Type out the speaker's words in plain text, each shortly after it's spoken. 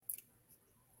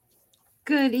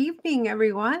Good evening,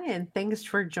 everyone, and thanks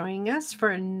for joining us for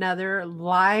another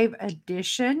live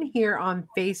edition here on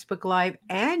Facebook Live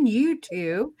and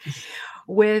YouTube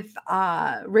with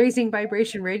Raising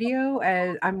Vibration Radio.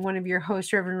 As I'm one of your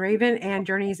hosts, Reverend Raven, and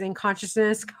Journeys in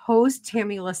Consciousness host,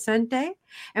 Tammy Lacente.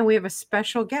 And we have a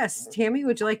special guest. Tammy,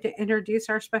 would you like to introduce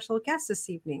our special guest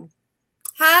this evening?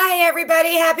 Hi,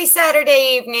 everybody. Happy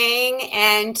Saturday evening.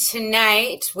 And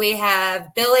tonight we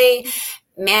have Billy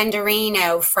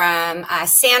Mandarino from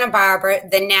Santa Barbara,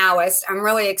 the Nowist. I'm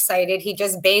really excited. He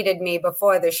just baited me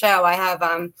before the show. I have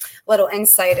a little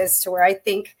insight as to where I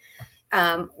think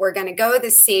we're going to go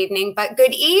this evening. But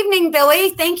good evening, Billy.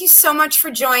 Thank you so much for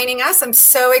joining us. I'm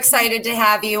so excited to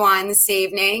have you on this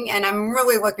evening, and I'm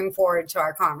really looking forward to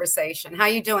our conversation. How are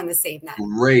you doing this evening?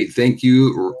 Great. Thank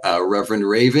you, Reverend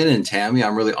Raven and Tammy.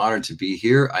 I'm really honored to be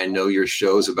here. I know your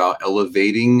show is about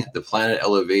elevating the planet,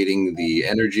 elevating the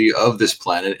energy of this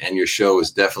planet, and your show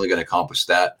is definitely going to accomplish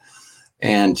that.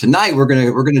 And tonight we're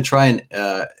gonna try and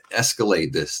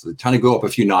escalate this, trying to go up a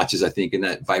few notches, I think, in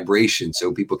that vibration,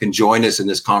 so people can join us in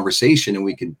this conversation, and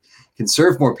we can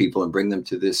serve more people and bring them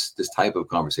to this type of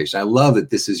conversation. I love that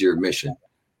this is your mission.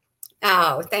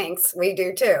 Oh, thanks. We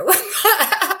do too.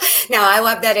 No, I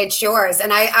love that it's yours,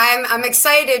 and I'm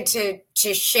excited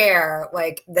to share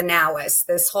like the Nowist.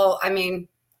 This whole,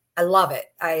 I love it.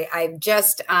 I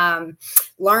just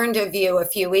learned of you a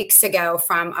few weeks ago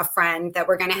from a friend that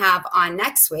we're going to have on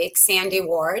next week, Sandy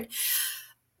Ward.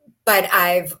 But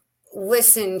I've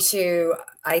listened to,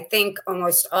 I think,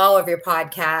 almost all of your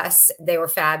podcasts. They were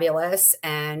fabulous.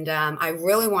 And I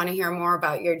really want to hear more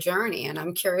about your journey. And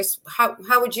I'm curious, how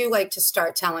would you like to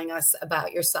start telling us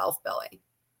about yourself, Billy?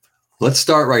 Let's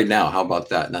start right now. How about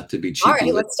that? Not to be cheeky. All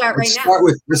right, let's start right now.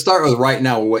 Let's start with right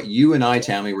now what you and I,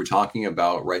 Tammy, were talking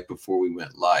about right before we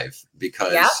went live,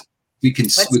 because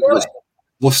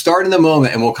we'll start in the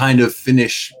moment and we'll kind of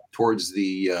finish towards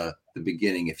the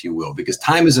beginning, if you will, because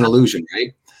time is an illusion,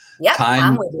 right? Yeah,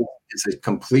 time is a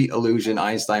complete illusion.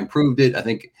 Einstein proved it. I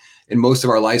think in most of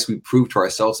our lives, we prove to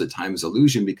ourselves that time is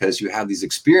illusion because you have these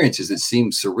experiences that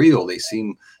seem surreal.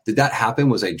 Did that happen?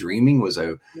 Was I dreaming? Was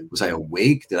I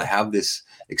awake? Did I have this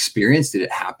experience? Did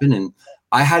it happen? And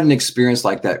I had an experience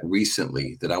like that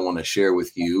recently that I want to share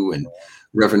with you and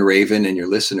Reverend Raven and your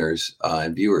listeners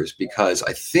and viewers, because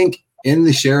I think in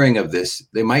the sharing of this,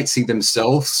 they might see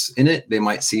themselves in it. They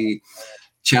might see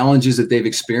challenges that they've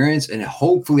experienced, and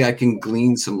hopefully I can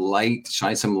glean some light,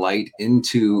 shine some light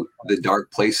into the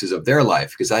dark places of their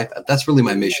life, because that's really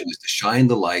my mission, is to shine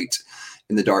the light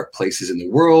in the dark places in the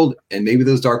world. And maybe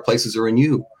those dark places are in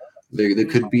you. They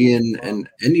could be in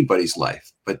anybody's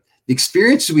life, but the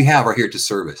experiences we have are here to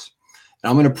serve us. And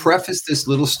I'm going to preface this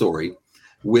little story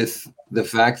with the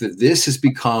fact that this has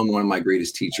become one of my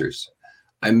greatest teachers.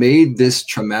 I made this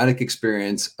traumatic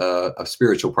experience a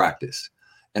spiritual practice.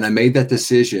 And I made that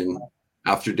decision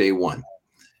after day one.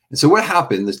 And so what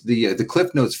happened, the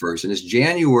Cliff Notes version is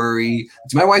January.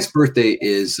 My wife's birthday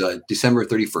is December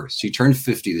 31st. She turned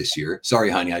 50 this year. Sorry,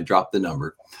 honey, I dropped the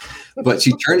number. But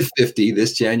she turned 50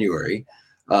 this January,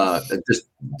 this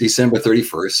December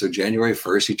 31st. So January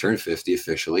 1st, she turned 50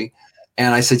 officially.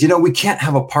 And I said, we can't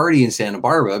have a party in Santa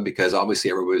Barbara because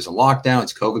obviously everybody was in lockdown.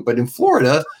 It's COVID. But in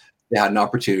Florida, they had an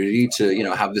opportunity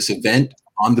to, have this event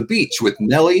on the beach with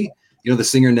Nelly. The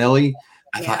singer Nelly.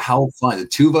 I thought, how fun. The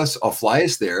two of us, I'll fly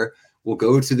us there. We'll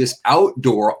go to this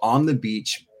outdoor on the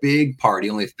beach, big party.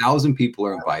 Only 1,000 people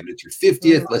are invited. It's your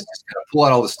 50th. Let's just kind of pull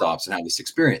out all the stops and have this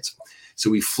experience.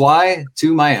 So we fly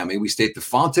to Miami. We stay at the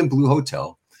Fontainebleau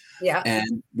Hotel. Yeah.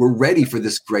 And we're ready for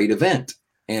this great event.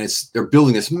 And they're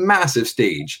building this massive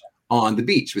stage on the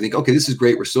beach. We think, okay, this is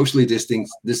great. We're socially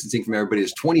distancing from everybody.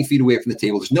 There's 20 feet away from the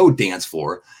table. There's no dance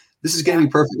floor. This is going to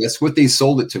be perfect. That's what they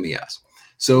sold it to me as.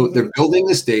 So they're building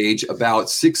the stage about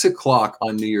 6:00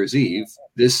 on New Year's Eve.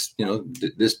 This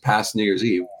past New Year's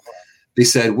Eve, they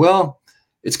said, well,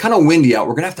 it's kind of windy out.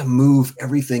 We're going to have to move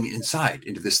everything inside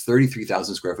into this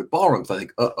 33,000 square foot ballroom. So I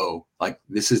think,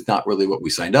 this is not really what we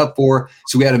signed up for.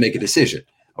 So we had to make a decision.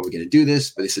 Are we going to do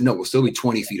this? But they said, no, we'll still be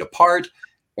 20 feet apart.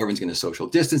 Everyone's going to social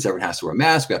distance. Everyone has to wear a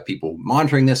mask. We have people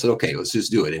monitoring this. I said, okay, let's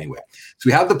just do it anyway. So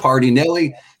we have the party.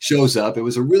 Nelly shows up. It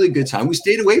was a really good time. We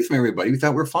stayed away from everybody. We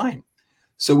thought we're fine.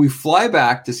 So we fly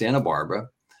back to Santa Barbara,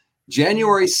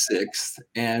 January 6th,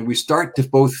 and we start to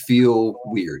both feel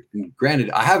weird. And granted,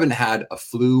 I haven't had a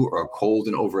flu or a cold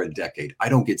in over a decade. I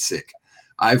don't get sick.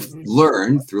 I've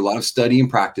learned through a lot of study and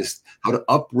practice how to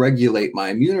upregulate my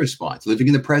immune response. Living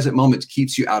in the present moment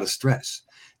keeps you out of stress.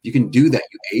 You can do that.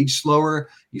 You age slower,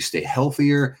 you stay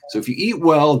healthier. So if you eat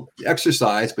well,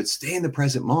 exercise, but stay in the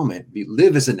present moment,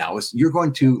 live as a nowist, you're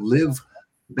going to live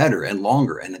better and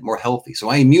longer and more healthy. So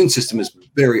my immune system is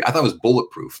I thought it was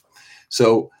bulletproof.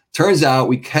 So turns out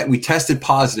we tested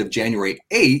positive January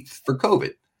 8th for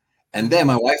COVID. And then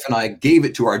my wife and I gave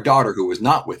it to our daughter who was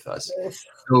not with us.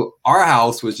 So our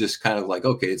house was just kind of like,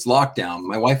 okay, it's locked down.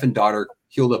 My wife and daughter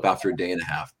healed up after a day and a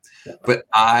half. But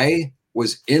I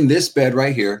was in this bed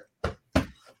right here,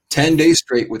 10 days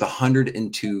straight with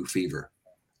 102 fever.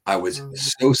 I was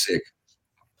so sick.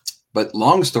 But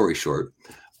long story short,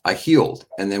 I healed.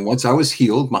 And then once I was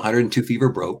healed, my 102 fever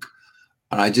broke.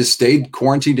 And I just stayed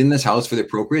quarantined in this house for the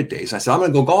appropriate days. I said, I'm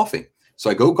going to go golfing. So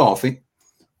I go golfing,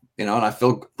 and I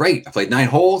feel great. I played 9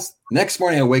 holes. Next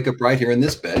morning, I wake up right here in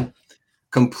this bed,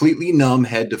 completely numb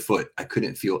head to foot. I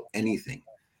couldn't feel anything,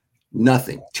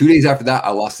 nothing. 2 days after that,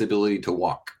 I lost the ability to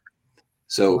walk.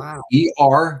 So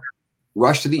ER,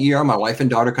 rushed to the ER. My wife and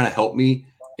daughter kind of helped me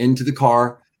into the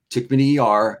car, took me to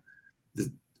ER.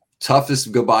 The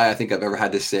toughest goodbye I think I've ever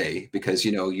had to say, because,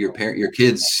 your parent, your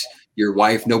kids, your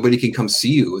wife, nobody can come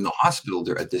see you in the hospital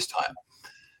at this time.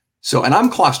 So, and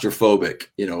I'm claustrophobic,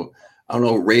 I don't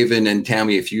know, Raven and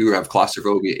Tammy, if you have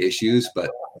claustrophobia issues,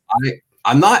 but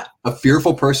I'm not a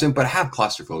fearful person, but I have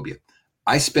claustrophobia.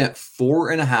 I spent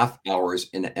 4.5 hours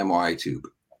in an MRI tube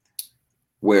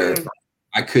where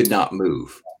I could not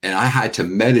move. And I had to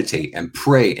meditate and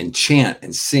pray and chant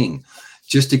and sing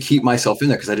just to keep myself in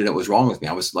there, because I didn't know what was wrong with me.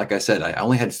 I was, like I said, I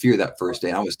only had fear that first day,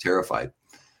 and I was terrified.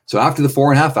 So after the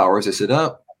 4.5 hours, I said,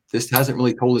 this hasn't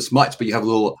really told us much, but you have a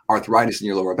little arthritis in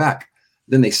your lower back.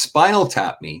 Then they spinal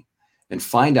tap me and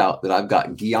find out that I've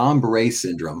got Guillain-Barré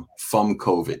syndrome from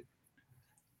COVID.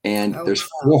 And there's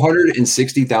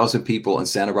 460,000 people in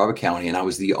Santa Barbara County, and I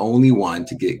was the only one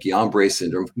to get Guillain-Barré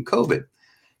syndrome from COVID.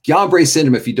 Guillain-Barré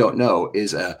syndrome, if you don't know,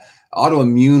 is an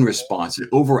autoimmune response, an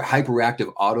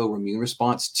hyperactive autoimmune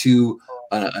response to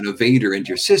an evader into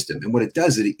your system. And what it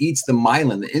does is it eats the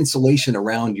myelin, the insulation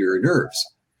around your nerves.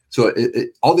 So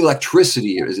all the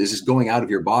electricity is just going out of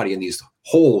your body in these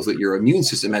holes that your immune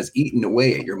system has eaten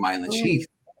away at your myelin sheath.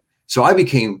 So I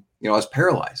became, I was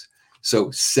paralyzed.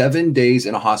 So 7 days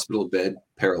in a hospital bed,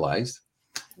 paralyzed.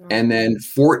 And then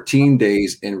 14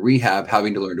 days in rehab,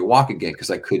 having to learn to walk again because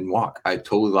I couldn't walk. I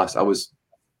totally lost. I was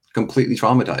completely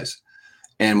traumatized,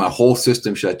 and my whole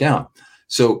system shut down.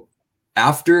 So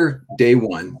after day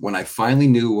 1, when I finally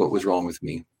knew what was wrong with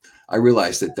me, I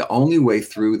realized that the only way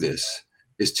through this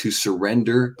is to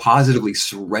positively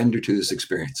surrender to this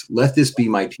experience. Let this be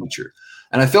my teacher.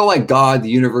 And I felt like God, the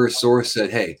universe, source said,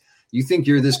 hey, you think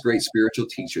you're this great spiritual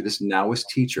teacher, this Taoist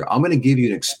teacher. I'm going to give you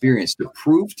an experience to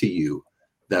prove to you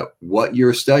that what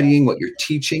you're studying, what you're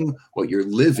teaching, what you're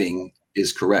living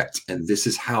is correct. And this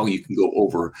is how you can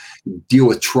deal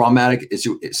with traumatic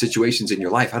situations in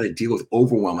your life, how to deal with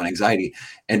overwhelm and anxiety,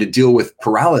 and to deal with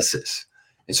paralysis.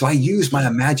 And so I used my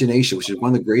imagination, which is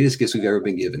one of the greatest gifts we've ever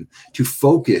been given, to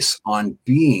focus on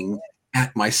being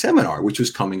at my seminar, which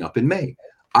was coming up in May.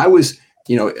 I was,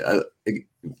 I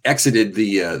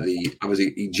was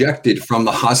ejected from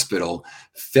the hospital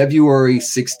February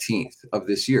 16th of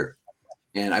this year.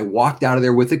 And I walked out of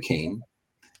there with a cane.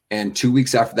 And 2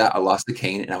 weeks after that, I lost the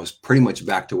cane, and I was pretty much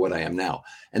back to what I am now.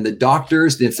 And the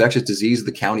doctors, the infectious disease of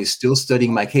the county, is still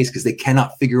studying my case because they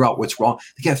cannot figure out what's wrong.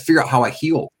 They can't figure out how I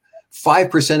healed.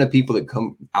 5% of people that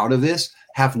come out of this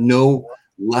have no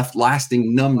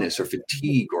lasting numbness or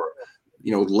fatigue or,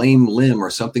 lame limb or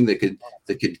something that could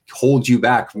hold you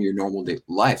back from your normal day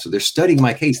life. So they're studying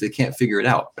my case. They can't figure it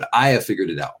out, but I have figured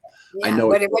it out. Yeah, I know.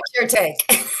 What's your take?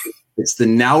 It's the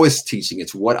Taoist teaching.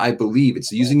 It's what I believe.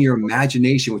 It's using your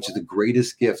imagination, which is the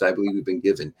greatest gift I believe we've been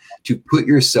given, to put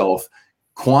yourself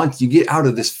you get out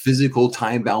of this physical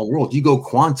time-bound world. You go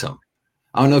quantum.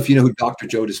 I don't know if you know who Dr.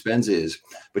 Joe Dispenza is,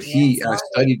 but I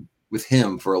studied with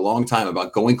him for a long time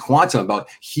about going quantum, about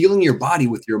healing your body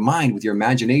with your mind, with your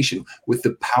imagination, with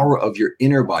the power of your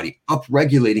inner body,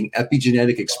 upregulating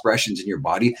epigenetic expressions in your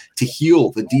body to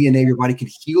heal the DNA of your body, can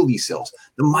heal these cells.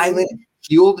 The myelin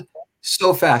healed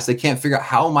so fast, they can't figure out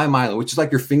how my myelin, which is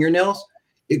like your fingernails,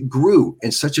 it grew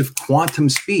in such a quantum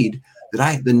speed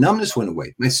that the numbness went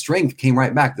away. My strength came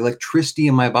right back. The electricity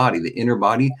in my body, the inner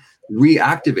body,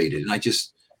 reactivated. And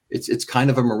it's kind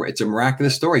of it's a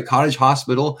miraculous story. Cottage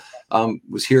Hospital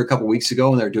was here a couple of weeks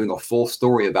ago, and they're doing a full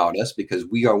story about us because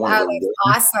we are one of the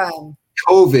awesome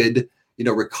COVID,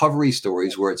 recovery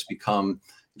stories where it's become,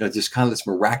 just kind of this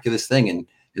miraculous thing.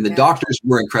 And the doctors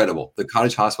were incredible. The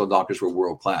Cottage Hospital doctors were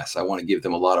world class. I want to give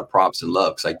them a lot of props and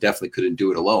love because I definitely couldn't do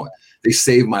it alone. They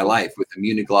saved my life with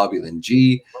immunoglobulin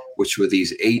G, which were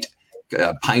these 8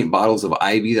 pint bottles of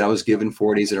IV that I was given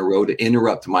 4 days in a row to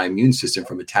interrupt my immune system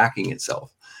from attacking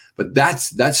itself. But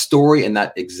that story and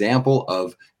that example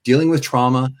of dealing with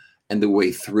trauma and the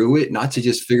way through it, not to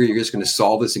just figure you're just going to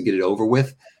solve this and get it over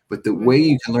with, but the way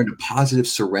you can learn to positively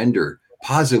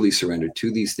surrender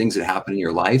to these things that happen in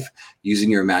your life, using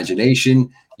your imagination,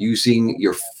 using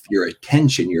your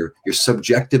attention, your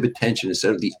subjective attention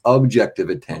instead of the objective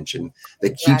attention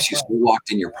that keeps you so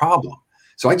locked in your problem.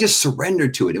 So I just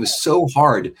surrendered to it. It was so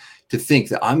hard to think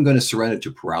that I'm going to surrender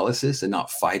to paralysis and not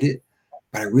fight it.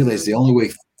 But I realized the only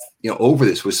way, over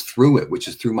this was through it, which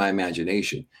is through my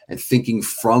imagination and thinking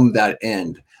from that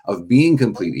end of being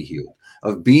completely healed,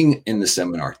 of being in the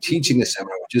seminar, teaching the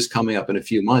seminar, which is coming up in a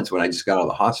few months when I just got out of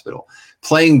the hospital,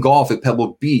 playing golf at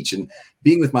Pebble Beach and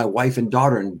being with my wife and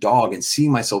daughter and dog and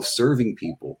seeing myself serving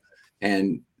people.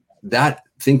 And that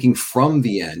thinking from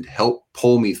the end helped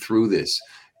pull me through this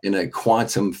in a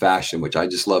quantum fashion, which I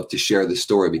just love to share the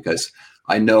story because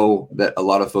I know that a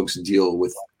lot of folks deal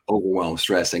with overwhelm,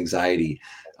 stress, anxiety,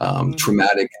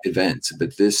 traumatic events.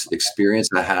 But this experience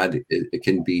I had, it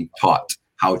can be taught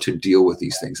how to deal with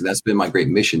these things. And that's been my great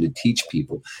mission, to teach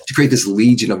people, to create this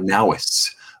legion of nowists,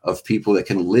 of people that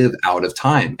can live out of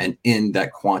time and in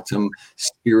that quantum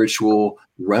spiritual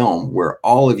realm where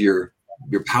all of your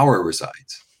power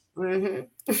resides.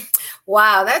 Mm-hmm.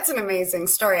 Wow, that's an amazing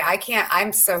story.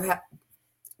 I'm so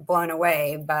blown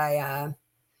away by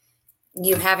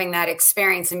you having that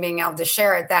experience and being able to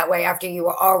share it that way after you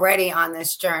were already on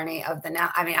this journey of the now.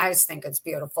 I mean, I just think it's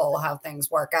beautiful how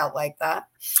things work out like that.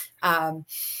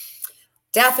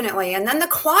 Definitely. And then the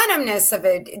quantumness of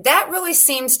it, that really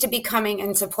seems to be coming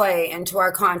into play into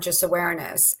our conscious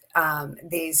awareness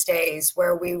these days,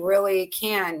 where we really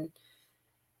can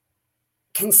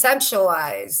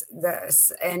conceptualize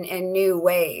this in new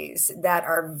ways that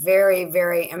are very,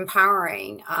 very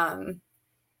empowering.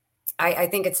 I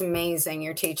think it's amazing,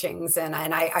 your teachings, and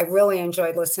I really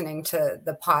enjoyed listening to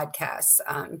the podcast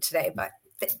today, but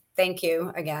thank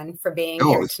you again for being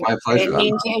here. It's my pleasure. I didn't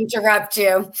mean to interrupt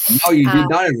you. No, you did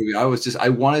not interrupt me. I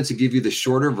wanted to give you the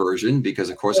shorter version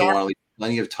because, of course, I want to leave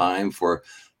plenty of time for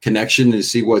connection and to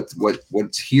see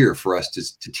what's here for us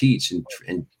to teach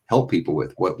and help people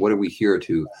with. What are we here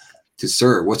to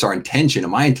serve? What's our intention?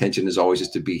 And my intention is always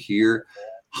just to be here,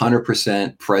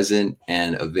 100% present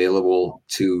and available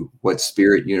to what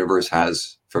spirit universe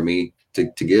has for me to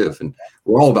give. And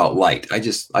we're all about light.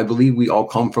 I believe we all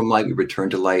come from light. We return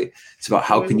to light. It's about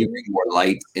how can you bring more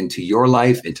light into your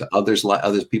life, into other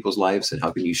people's lives, and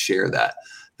how can you share that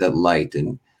light?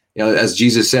 And as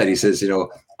Jesus said, he says,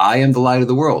 I am the light of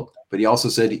the world, but he also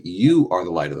said, you are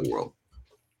the light of the world.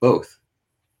 Both.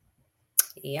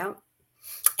 Yeah.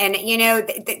 And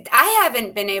I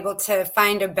haven't been able to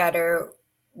find a better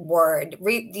word.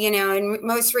 In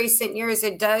most recent years,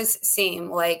 it does seem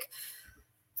like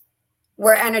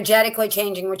we're energetically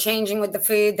changing. We're changing with the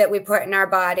food that we put in our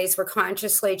bodies. We're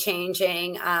consciously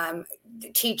changing.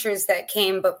 Teachers that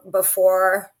came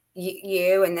before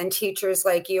you, and then teachers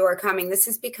like you are coming. This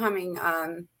is becoming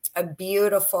a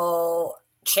beautiful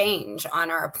change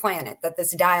on our planet, that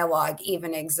this dialogue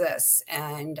even exists.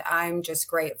 And I'm just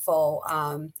grateful.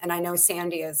 And I know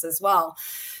Sandy is as well,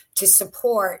 to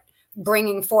support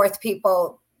bringing forth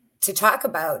people to talk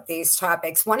about these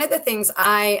topics. One of the things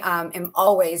I am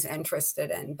always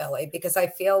interested in, Billy, because I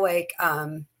feel like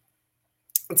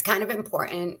it's kind of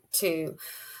important to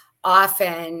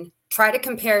often try to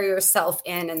compare yourself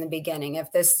in the beginning.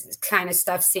 If this kind of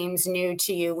stuff seems new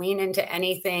to you, lean into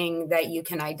anything that you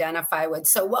can identify with.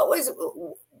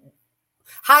 So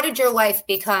how did your life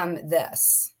become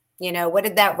this? What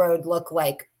did that road look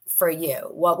like for you?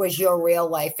 What was your real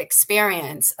life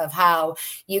experience of how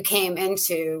you came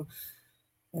into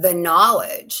the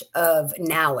knowledge of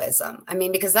nowism? I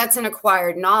mean, because that's an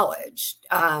acquired knowledge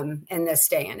in this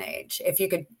day and age. If you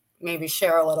could maybe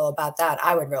share a little about that,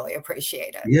 I would really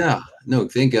appreciate it. Yeah, no, I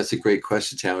think that's a great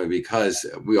question, Tammy, because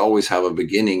we always have a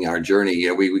beginning, our journey.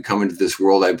 We come into this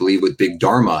world, I believe, with big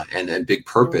dharma and big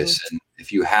purpose. Mm-hmm. And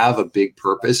if you have a big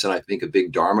purpose and I think a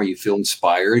big dharma, you feel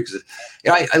inspired. Because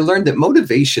I learned that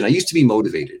motivation, I used to be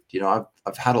motivated.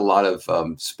 I've had a lot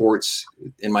of sports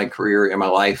in my career, in my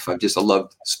life. I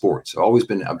loved sports. I've always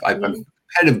been, I'm a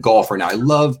competitive golfer now. I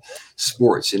love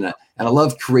sports and I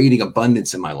love creating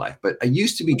abundance in my life. But I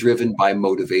used to be driven by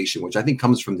motivation, which I think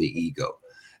comes from the ego.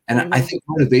 And I think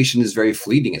motivation is very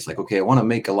fleeting. It's like, okay, I want to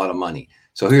make a lot of money.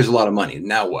 So here's a lot of money.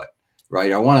 Now what?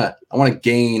 Right? I want to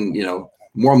gain,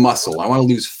 more muscle. I want to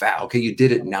lose fat. Okay, you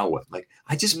did it. Now what? Like,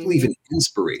 I just believe in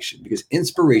inspiration, because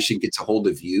inspiration gets a hold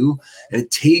of you and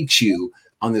it takes you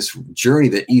on this journey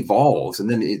that evolves, and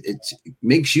then it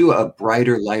makes you a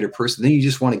brighter, lighter person. Then you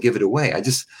just want to give it away.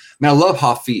 I love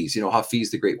Hafiz.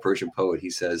 Hafiz, the great Persian poet, he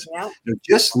says,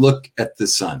 just look at the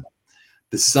sun.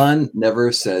 The sun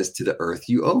never says to the earth,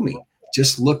 you owe me.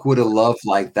 Just look what a love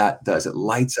like that does. It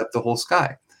lights up the whole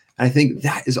sky. And I think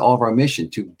that is all of our mission,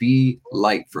 to be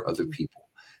light for other people,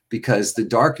 because the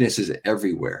darkness is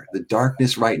everywhere. The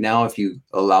darkness right now, if you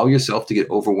allow yourself to get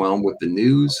overwhelmed with the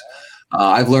news,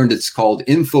 I've learned it's called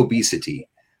infobesity.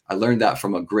 I learned that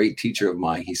from a great teacher of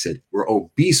mine. He said, we're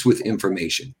obese with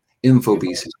information,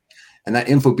 infobesity. And that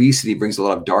infobesity brings a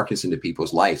lot of darkness into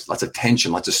people's lives, lots of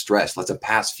tension, lots of stress, lots of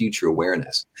past future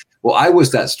awareness. Well, I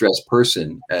was that stressed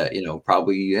person,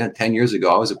 probably 10 years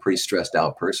ago. I was a pretty stressed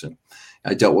out person.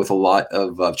 I dealt with a lot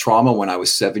of trauma when I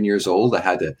was 7 years old. I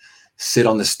had to sit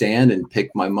on the stand and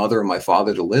pick my mother and my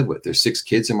father to live with. There's 6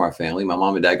 kids in our family. My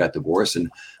mom and dad got divorced,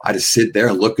 and I had to sit there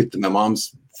and look at my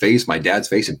mom's face, my dad's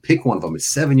face, and pick one of them at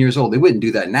 7 years old. They wouldn't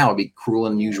do that now. It'd be cruel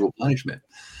and unusual punishment.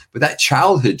 But that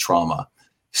childhood trauma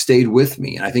stayed with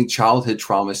me. And I think childhood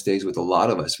trauma stays with a lot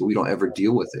of us, but we don't ever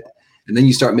deal with it. And then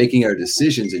you start making our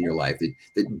decisions in your life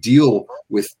that deal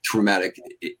with traumatic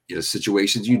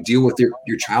situations. You deal with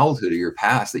your childhood or your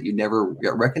past that you never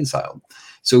got reconciled.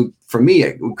 So for me,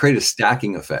 it would create a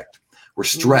stacking effect where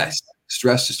stress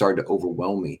just started to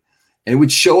overwhelm me. And it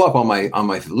would show up on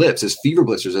my lips as fever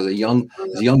blisters. As a young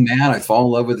man, I fall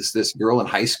in love with this girl in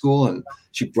high school, and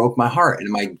she broke my heart.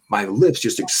 And my lips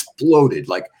just exploded.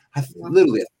 Like, I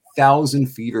literally 1,000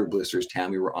 fever blisters,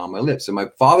 Tammy, were on my lips. And my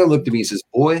father looked at me and says,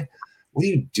 "Boy, what are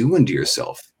you doing to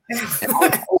yourself?" And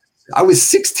I was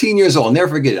 16 years old. I'll never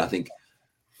forget it. I think,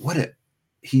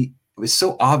 it was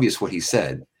so obvious what he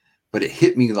said, but it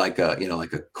hit me like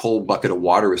a cold bucket of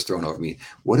water was thrown over me.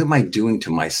 What am I doing to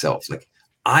myself? Like,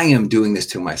 I am doing this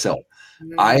to myself.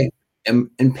 Mm-hmm. I am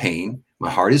in pain. My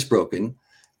heart is broken,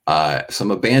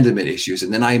 some abandonment issues.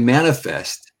 And then I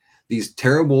manifest these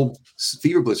terrible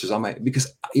fever blisters on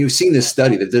because you've seen this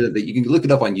study that you can look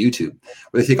it up on YouTube,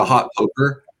 where they take a hot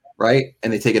poker, right?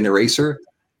 And they take an eraser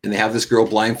and they have this girl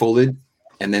blindfolded,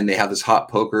 and then they have this hot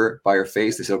poker by her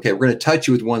face. They say, okay, we're going to touch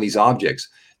you with one of these objects.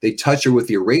 They touch her with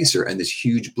the eraser, and this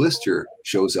huge blister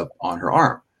shows up on her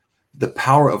arm. The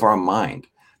power of our mind,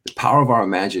 the power of our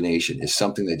imagination is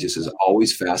something that just has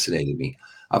always fascinated me.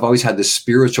 I've always had this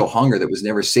spiritual hunger that was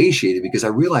never satiated, because I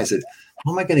realized that,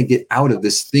 how am I going to get out of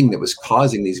this thing that was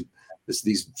causing these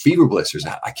fever blisters?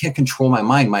 I can't control my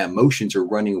mind. My emotions are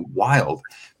running wild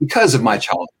because of my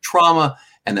childhood trauma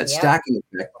and that stacking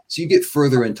effect. So you get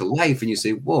further into life and you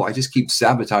say, whoa, I just keep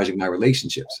sabotaging my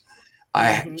relationships.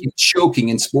 I keep choking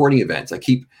in sporting events. I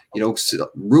keep,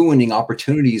 ruining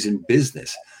opportunities in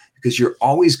business, because you're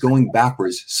always going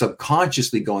backwards,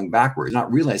 subconsciously going backwards,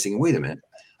 not realizing, wait a minute,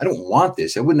 I don't want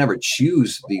this. I would never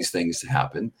choose these things to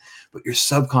happen. But your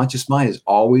subconscious mind is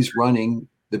always running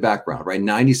the background, right?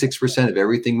 96% of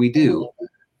everything we do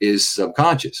is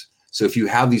subconscious. So if you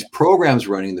have these programs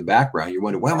running in the background, you're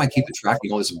wondering, why am I keep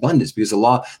attracting all this abundance? Because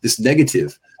this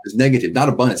negative, not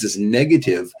abundance, this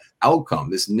negative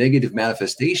outcome, this negative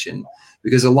manifestation,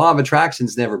 because the law of attraction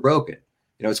is never broken.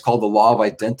 It's called the law of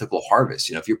identical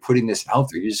harvest. If you're putting this out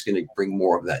there, you're just going to bring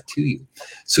more of that to you.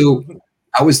 So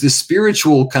I was this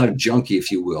spiritual kind of junkie,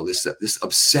 if you will, this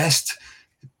obsessed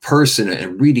person,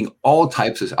 and reading all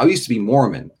types of. I used to be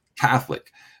Mormon,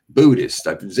 Catholic, Buddhist,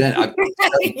 Zen.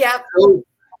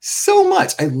 So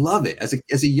much. I love it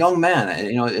as a young man,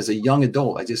 and as a young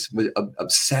adult, I just was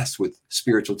obsessed with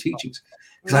spiritual teachings,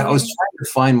 because I was trying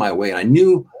to find my way, and I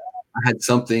knew I had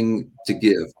something to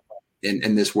give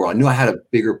in this world. I knew I had a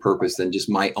bigger purpose than just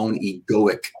my own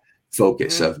egoic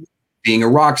focus of being a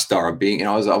rock star, being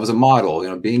I was a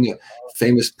model, being a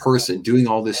famous person, doing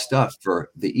all this stuff for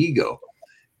the ego.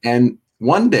 And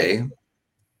one day,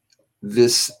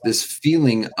 this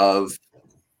feeling of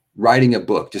writing a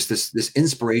book, just this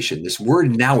inspiration, this word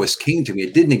nowist came to me.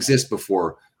 It didn't exist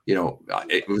before,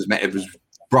 it was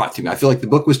brought to me. I feel like the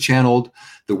book was channeled,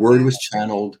 the word was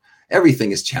channeled,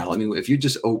 everything is channeled. I mean, if you're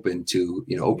just open to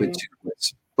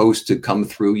what's supposed to come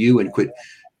through you, and quit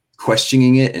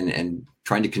questioning it and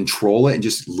trying to control it and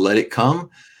just let it come.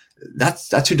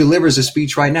 That's who delivers a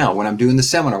speech right now. When I'm doing the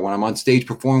seminar, when I'm on stage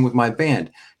performing with my band,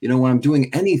 when I'm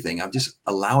doing anything, I'm just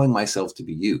allowing myself to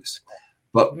be used.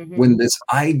 But when this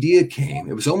idea came,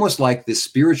 it was almost like this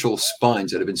spiritual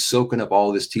sponge that had been soaking up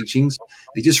all this teachings.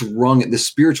 They just the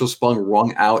spiritual sponge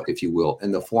wrung out, if you will,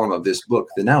 in the form of this book,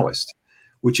 The Nowist,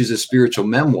 which is a spiritual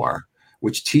memoir,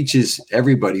 which teaches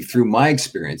everybody through my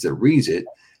experience that reads it,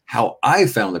 how I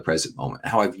found the present moment,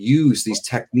 how I've used these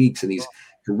techniques and these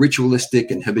ritualistic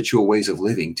and habitual ways of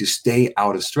living to stay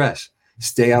out of stress,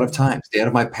 stay out of time, stay out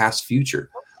of my past future,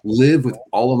 live with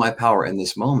all of my power in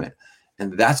this moment.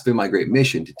 And that's been my great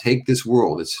mission, to take this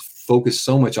world that's focused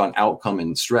so much on outcome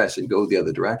and stress and go the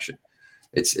other direction.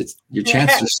 It's your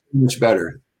chances are so much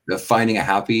better of finding a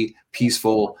happy,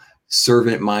 peaceful,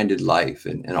 servant-minded life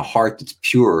and a heart that's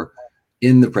pure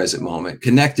in the present moment,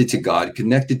 connected to God,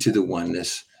 connected to the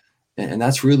oneness. And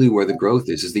that's really where the growth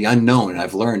is the unknown. And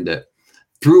I've learned that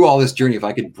through all this journey, if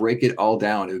I could break it all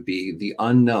down, it would be the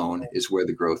unknown is where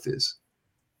the growth is.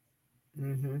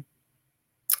 Mm-hmm.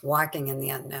 Walking in the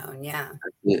unknown. Yeah.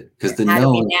 Because the How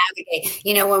known. do we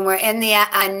navigate? When we're in the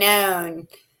unknown,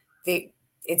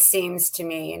 it seems to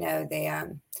me,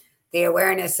 the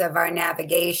awareness of our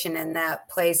navigation in that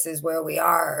places where we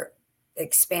are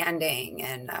expanding,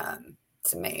 and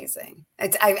it's amazing.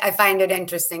 I find it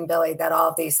interesting, Billy, that all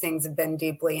of these things have been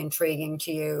deeply intriguing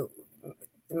to you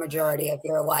the majority of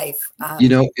your life.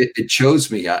 It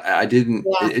chose me. I didn't.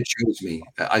 Yeah. It chose me.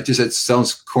 It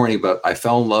sounds corny, but I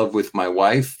fell in love with my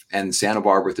wife and Santa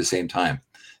Barbara at the same time.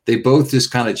 They both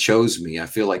just kind of chose me. I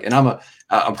feel like, and I'm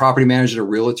a property manager, a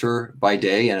realtor by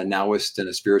day, and a Nowist and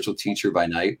a spiritual teacher by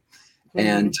night. Mm-hmm.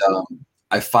 And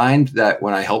I find that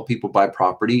when I help people buy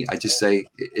property, I just say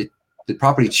the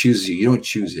property chooses you. You don't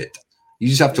choose it. You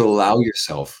just have to allow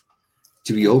yourself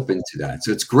to be open to that.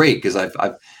 So it's great because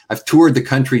I've toured the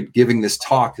country giving this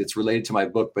talk that's related to my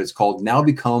book, but it's called Now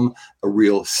Become a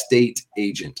Real Estate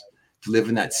Agent. To live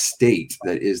in that state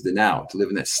that is the now, to live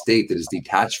in that state that is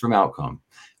detached from outcome.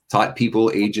 Taught people,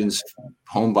 agents,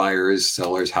 home buyers,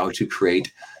 sellers, how to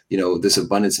create, this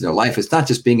abundance in their life. It's not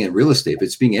just being in real estate, but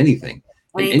it's being anything.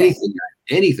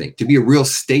 Anything. To be a real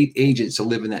estate agent, to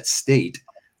live in that state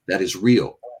that is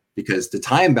real, because the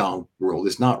time-bound world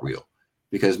is not real.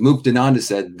 Because Muktananda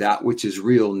said that which is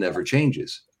real never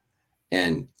changes.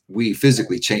 And we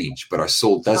physically change, but our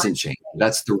soul doesn't change.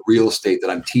 That's the real state that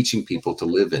I'm teaching people to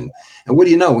live in. And what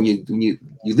do you know? When you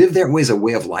live that way as a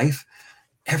way of life,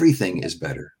 everything is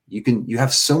better. You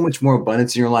have so much more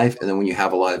abundance in your life. And then when you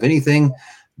have a lot of anything,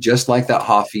 just like that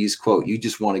Hafiz quote, you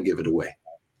just want to give it away.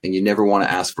 And you never want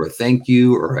to ask for a thank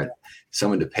you or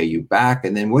someone to pay you back.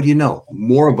 And then what do you know?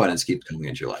 More abundance keeps coming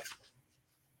into your life.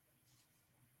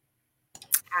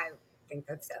 I think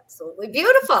that's absolutely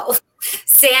beautiful.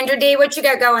 Sandra D, what you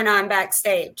got going on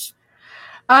backstage?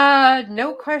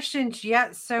 No questions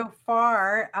yet so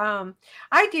far.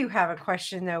 I do have a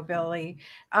question though, Billy.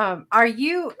 Are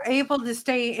you able to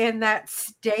stay in that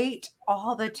state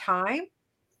all the time?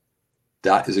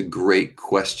 That is a great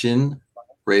question,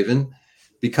 Raven,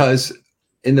 because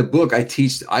in the book I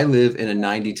live in a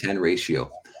 90-10 ratio.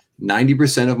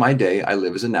 90% of my day, I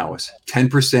live as a nowist.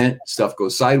 10% stuff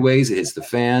goes sideways. It hits the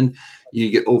fan.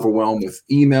 You get overwhelmed with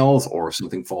emails or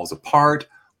something falls apart,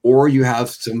 or you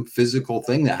have some physical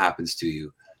thing that happens to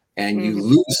you and you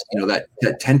lose, that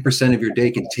 10% of your day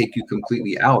can take you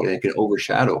completely out and it can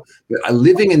overshadow. But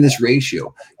living in this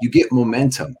ratio, you get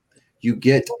momentum. You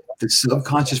get the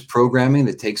subconscious programming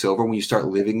that takes over when you start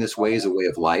living this way as a way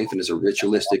of life and as a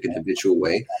ritualistic and habitual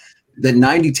way. The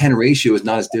 90-10 ratio is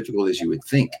not as difficult as you would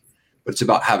think. But it's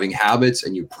about having habits,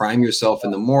 and you prime yourself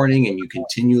in the morning and you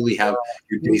continually have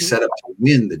your day set up to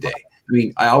win the day. I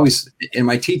mean, in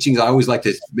my teachings, I always like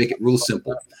to make it real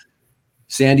simple.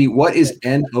 Sandy, what is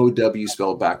NOW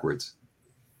spelled backwards?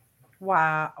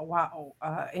 Wow.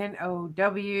 NOWWON.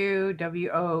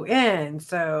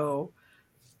 So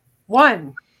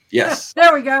 1. Yes.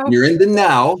 There we go. You're in the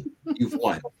now. You've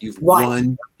won. You've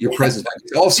won your present.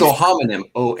 It's also homonym,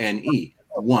 ONE.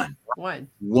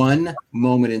 One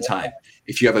moment in time.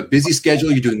 If you have a busy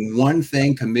schedule, you're doing one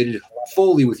thing, committed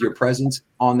fully with your presence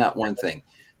on that one thing.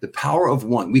 The power of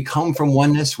one. We come from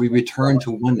oneness. We return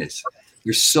to oneness.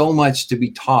 There's so much to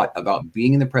be taught about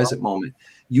being in the present moment.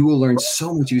 You will learn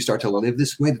so much. You start to live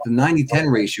this way. That the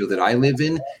 90-10 ratio that I live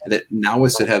in, and that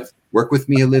Nowists that have worked with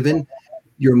me live in,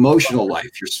 your emotional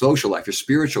life, your social life, your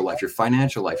spiritual life, your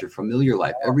financial life, your familiar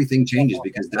life, everything changes,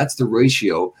 because that's the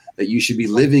ratio that you should be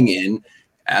living in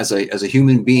as a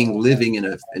human being, living in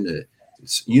a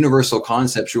universal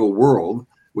conceptual world,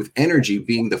 with energy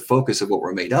being the focus of what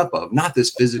we're made up of, not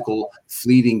this physical,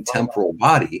 fleeting, temporal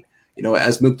body.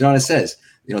 As Muktananda says,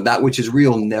 that which is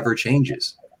real never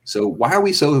changes. So why are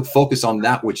we so focused on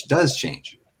that which does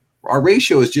change? Our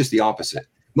ratio is just the opposite.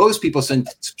 Most people spend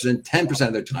 10%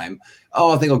 of their time,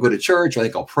 I think I'll go to church, I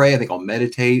think I'll pray, I think I'll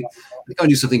meditate, I think I'll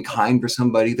do something kind for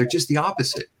somebody. They're just the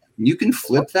opposite. When you can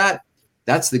flip that,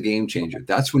 that's the game changer.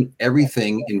 That's when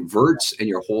everything inverts and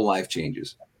your whole life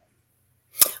changes.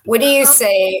 What do you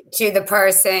say to the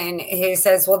person who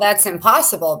says, well, that's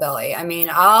impossible, Billy? I mean,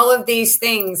 all of these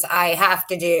things I have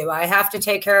to do. I have to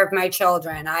take care of my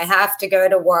children. I have to go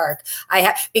to work.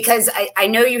 Because I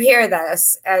know you hear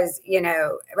this as,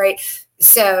 right?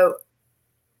 So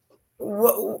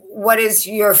what is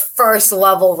your first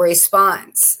level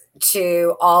response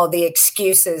to all the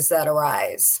excuses that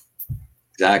arise?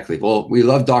 Exactly. Well, we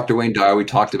love Dr. Wayne Dyer. We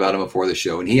talked about him before the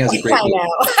show, and he has a great book.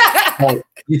 I know.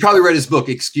 You probably read his book,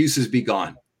 Excuses Be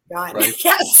Gone. Right?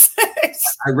 Yes.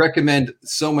 I recommend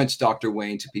so much Dr.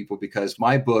 Wayne to people because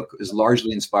my book is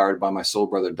largely inspired by my soul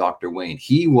brother, Dr. Wayne.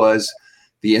 He was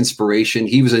the inspiration.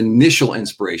 He was initial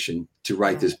inspiration to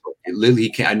write this book.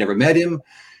 I never met him.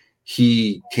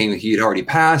 He had already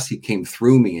passed. He came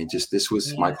through me, and this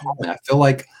was my calling. I feel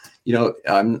like,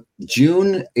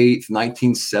 June 8th,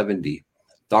 1970,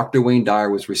 Dr. Wayne Dyer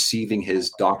was receiving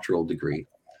his doctoral degree.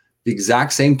 The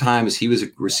exact same time as he was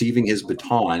receiving his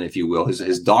baton, if you will,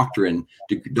 his doctorate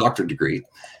degree,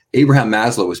 Abraham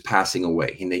Maslow was passing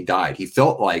away, and they died. He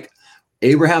felt like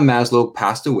Abraham Maslow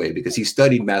passed away because he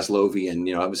studied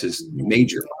Maslowian, that was his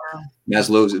major,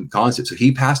 Maslow's concept. So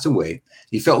he passed away.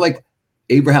 He felt like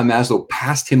Abraham Maslow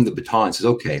passed him the baton and says,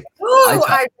 okay.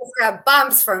 I just got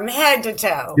bumps from head to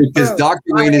toe. Because Dr.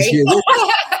 Wayne is here.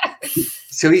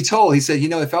 So he said,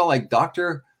 it felt like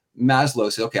Dr.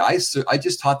 Maslow said, okay, I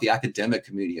just taught the academic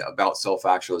community about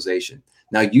self-actualization.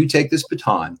 Now you take this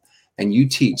baton and you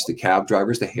teach the cab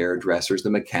drivers, the hairdressers, the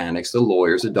mechanics, the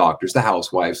lawyers, the doctors, the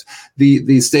housewives,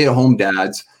 the stay-at-home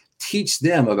dads, teach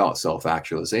them about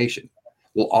self-actualization.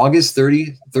 Well, August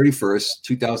 31st,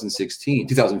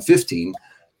 2015,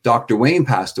 Dr. Wayne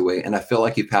passed away, and I felt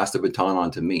like he passed the baton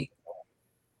on to me.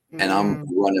 And I'm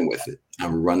running with it.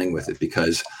 I'm running with it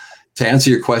because, to answer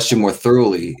your question more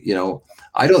thoroughly,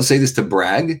 I don't say this to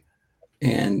brag,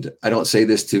 and I don't say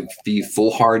this to be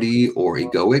foolhardy or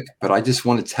egoic, but I just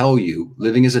want to tell you,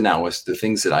 living as a Nowist, the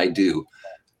things that I do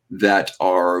that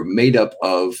are made up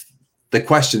of the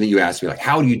question that you asked me, like,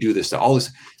 how do you do this? All this.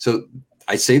 So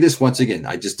I say this once again,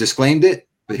 I just disclaimed it,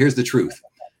 but here's the truth.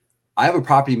 I have a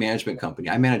property management company.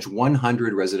 I manage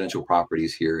 100 residential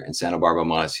properties here in Santa Barbara,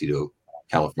 Montecito,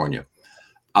 California.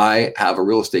 I have a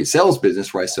real estate sales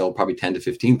business where I sell probably 10 to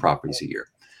 15 properties a year.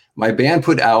 My band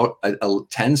put out a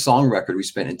 10-song record. We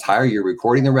spent an entire year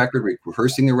recording the record,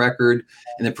 rehearsing the record,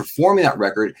 and then performing that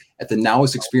record at the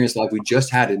Nowist Experience Live we just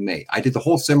had in May. I did the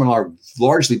whole seminar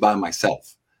largely by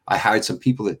myself. I hired some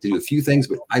people that do a few things,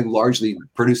 but I largely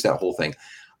produced that whole thing.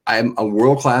 I'm a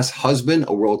world-class husband,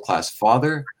 a world-class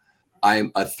father.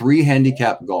 I'm a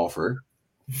 3-handicap golfer.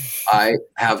 I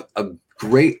have a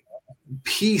great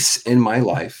peace in my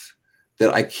life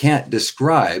that I can't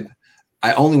describe.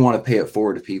 I only want to pay it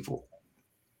forward to people,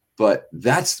 but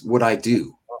that's what I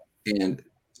do. And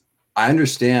I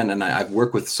understand. And I've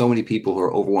worked with so many people who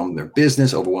are overwhelmed with their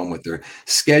business, overwhelmed with their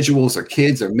schedules, their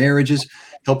kids, their marriages,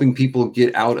 helping people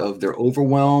get out of their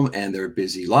overwhelm and their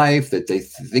busy life that they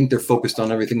think they're focused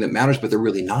on everything that matters, but they're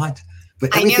really not.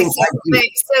 But everything.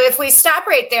 So if we stop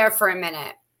right there for a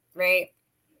minute, right?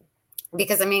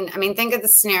 Because I mean, think of the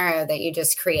scenario that you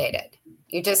just created.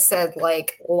 You just said,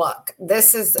 like, look,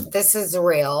 this is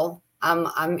real.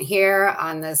 I'm here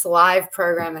on this live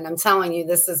program, and I'm telling you,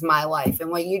 this is my life. And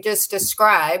what you just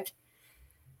described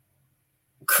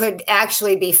could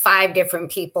actually be 5 different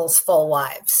people's full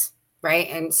lives, right?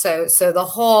 And so the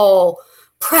whole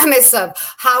premise of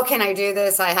how can I do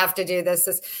this? I have to do this.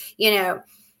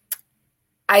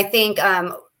 I think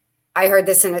I heard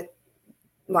this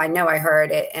I know I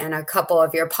heard it in a couple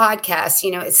of your podcasts.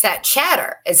 It's that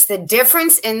chatter. It's the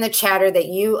difference in the chatter that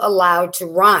you allow to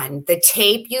run, the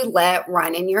tape you let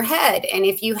run in your head. And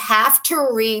if you have to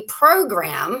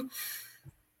reprogram,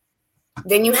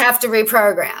 then you have to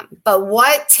reprogram. But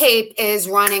what tape is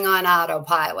running on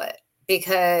autopilot?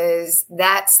 Because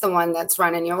that's the one that's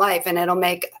running your life, and it'll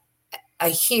make a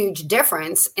huge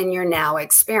difference in your now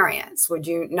experience. Would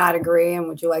you not agree? And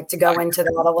would you like to go into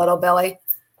that a little, Billy?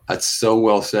 That's so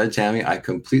well said, Tammy. I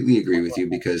completely agree with you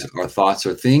because our thoughts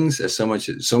are things, as so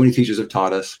many teachers have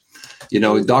taught us.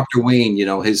 Dr. Wayne,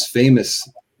 his famous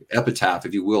epitaph,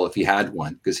 if you will, if he had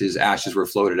one, because his ashes were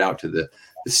floated out to the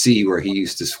sea where he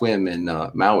used to swim in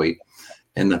Maui,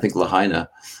 and I think Lahaina,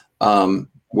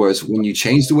 was when you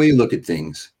change the way you look at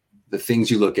things, the things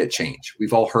you look at change.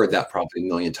 We've all heard that probably a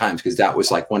million times because that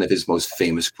was like one of his most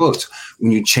famous quotes.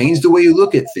 When you change the way you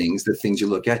look at things, the things you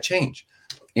look at change.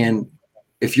 And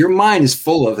if your mind is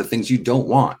full of the things you don't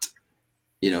want,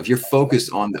 if you're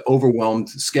focused on the overwhelmed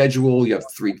schedule, you have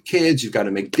 3 kids, you've got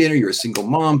to make dinner, you're a single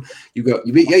mom, you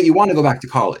want to go back to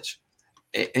college,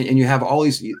 and you have all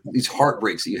these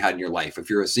heartbreaks that you had in your life.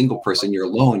 If you're a single person, you're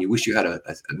alone, you wish you had a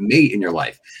mate in your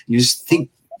life. You just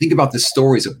think about the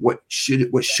stories of what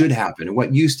should happen and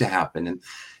what used to happen, and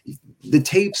the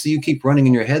tapes that you keep running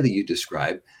in your head that you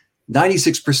describe.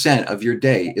 96% of your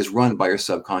day is run by your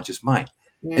subconscious mind.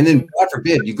 And then, God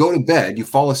forbid, you go to bed, you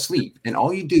fall asleep, and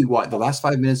all you do, the last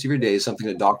 5 minutes of your day is something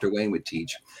that Dr. Wayne would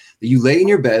teach. That you lay in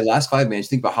your bed, last 5 minutes,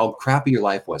 think about how crappy your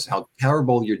life was, how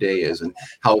terrible your day is, and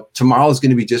how tomorrow is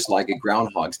going to be just like a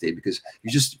Groundhog's Day because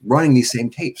you're just running these same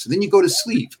tapes. So then you go to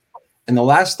sleep, and the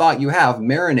last thought you have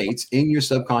marinates in your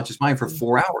subconscious mind for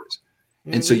 4 hours.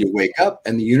 And so you wake up,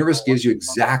 and the universe gives you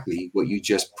exactly what you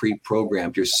just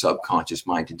pre-programmed your subconscious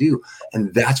mind to do.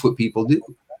 And that's what people do.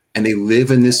 And they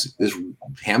live in this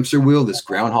hamster wheel, this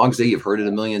Groundhog's Day. You've heard it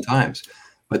a million times,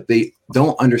 but they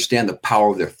don't understand the power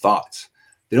of their thoughts.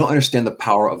 They don't understand the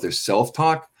power of their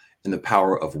self-talk and the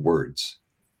power of words.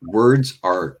 Words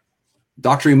are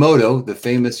Dr. Emoto, the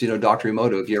famous, Dr.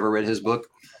 Emoto. Have you ever read his book?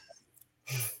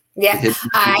 Yeah,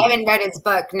 I haven't read his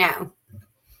book, no.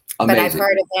 Amazing. But I've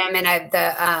heard of him,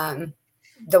 and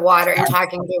the water and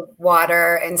talking to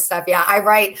water and stuff. Yeah, I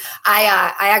write.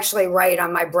 I actually write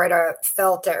on my Brita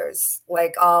filters,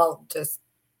 like all just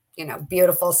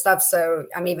beautiful stuff. So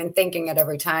I'm even thinking it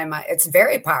every time. It's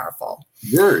very powerful.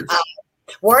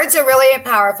 Words are really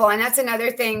powerful, and that's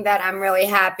another thing that I'm really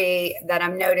happy that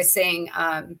I'm noticing.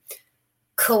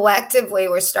 Collectively,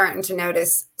 we're starting to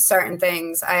notice certain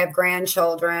things. I have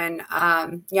grandchildren,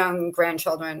 young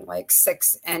grandchildren, like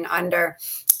 6 and under,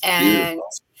 and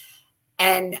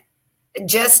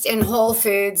just in Whole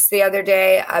Foods the other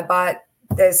day, I bought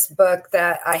this book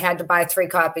that I had to buy 3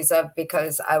 copies of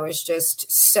because I was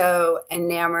just so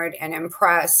enamored and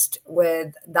impressed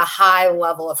with the high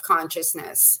level of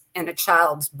consciousness in a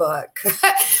child's book.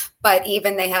 But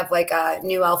even they have like a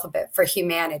new alphabet for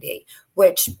humanity,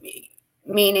 which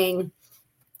meaning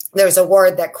there's a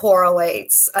word that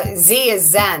correlates. Z is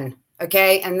Zen,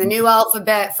 okay? And the new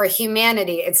alphabet for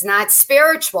humanity, it's not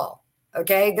spiritual.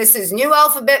 Okay, this is new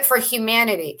alphabet for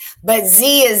humanity, but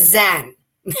Z is Zen.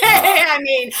 I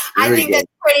mean, I think that's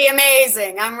pretty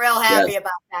amazing. I'm real happy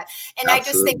about that. And absolutely. I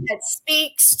just think that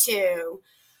speaks to,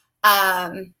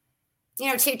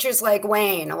 teachers like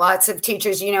Wayne, lots of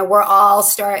teachers, we're all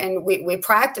starting, we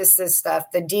practice this stuff,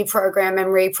 the deprogram and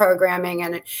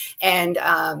reprogramming. And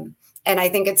I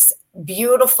think it's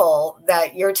beautiful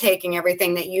that you're taking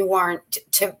everything that you learned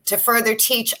to further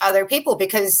teach other people,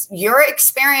 because your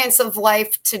experience of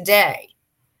life today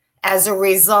as a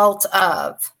result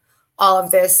of all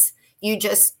of this, you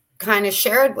just kind of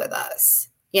shared with us,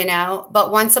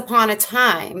 but once upon a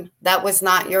time, that was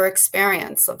not your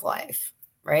experience of life,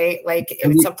 right? Like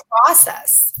it's a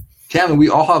process. Tammy, we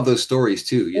all have those stories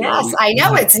too. Yes, I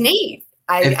know, it's neat.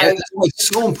 It's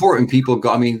so important. People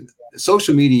go,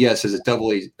 social media, yes, is a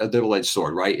double-edged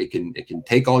sword, right? It can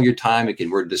take all your time.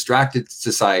 We're a distracted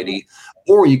society,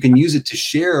 or you can use it to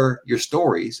share your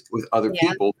stories with other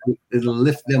people to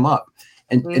lift them up.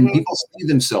 And people see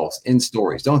themselves in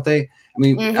stories, don't they?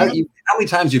 How many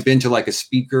times you've been to like a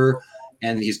speaker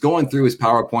and he's going through his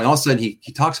PowerPoint, all of a sudden he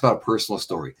talks about a personal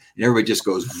story and everybody just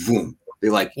goes boom. They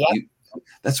like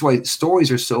that's why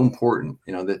stories are so important.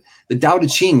 The Tao Te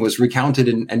Ching was recounted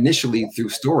initially through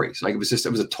stories. Like it was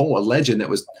a legend that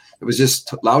was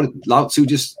just Lao Tzu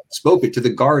just spoke it to the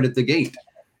guard at the gate.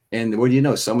 And what do you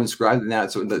know? Someone scribed in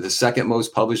that. So the second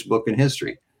most published book in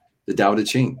history, the Tao Te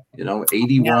Ching,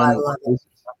 81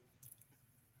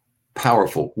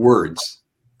 powerful words.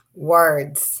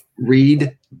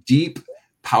 Read deep,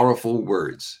 powerful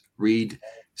words. Read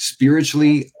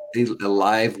spiritually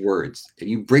alive words, and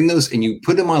you bring those and you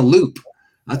put them on loop.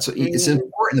 That's what it's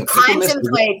important.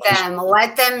 Contemplate them,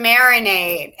 let them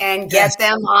marinate, and get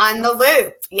them on the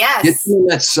loop. Yes, get them in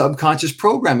that subconscious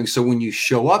programming. So when you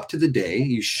show up to the day,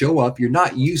 you're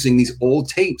not using these old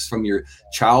tapes from your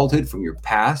childhood, from your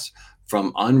past,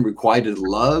 from unrequited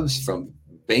loves, from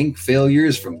bank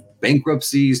failures, from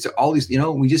bankruptcies, to all these.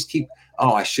 We just keep.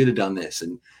 Oh, I should have done this.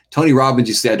 And Tony Robbins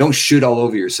used to say, "Don't shit all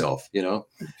over yourself."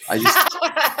 I just.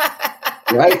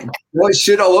 Right? Don't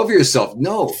shit all over yourself.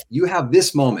 No, you have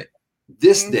this moment,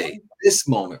 this day, this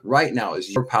moment right now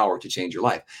is your power to change your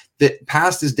life. The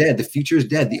past is dead. The future is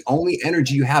dead. The only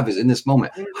energy you have is in this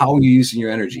moment. How are you using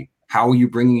your energy? How are you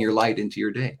bringing your light into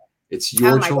your day? It's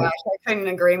your choice. Gosh, I couldn't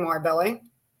agree more, Billy.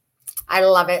 I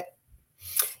love it.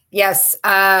 Yes.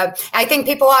 I think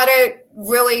people ought to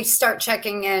really start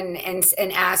checking in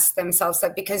and ask themselves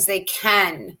that, because they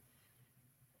can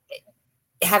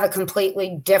have a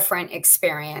completely different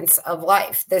experience of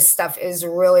life. This stuff is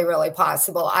really, really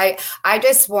possible. I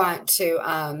just want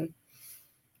to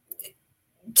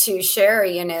share,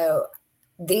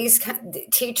 these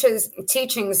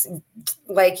teachings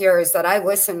like yours that I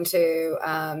listened to,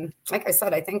 like I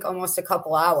said, I think almost a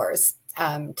couple hours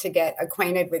to get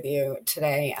acquainted with you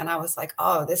today. And I was like,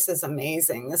 oh, this is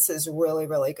amazing. This is really,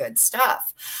 really good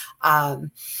stuff.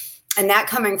 And that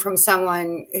coming from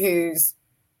someone who's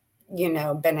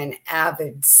been an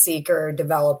avid seeker,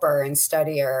 developer, and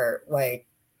studier, like,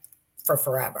 for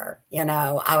forever.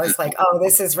 I was like, oh,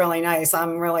 this is really nice.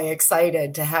 I'm really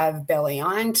excited to have Billy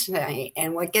on tonight.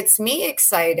 And what gets me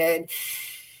excited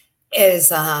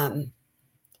is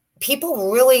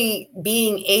people really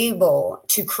being able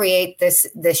to create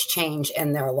this change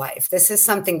in their life. This is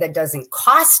something that doesn't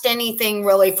cost anything,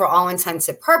 really, for all intents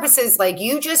and purposes. Like,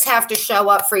 you just have to show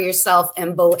up for yourself and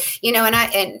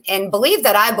and believe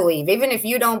that I believe, even if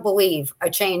you don't believe,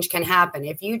 a change can happen.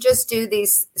 If you just do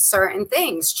these certain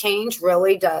things, change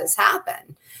really does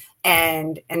happen.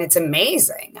 And it's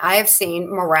amazing. I have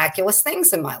seen miraculous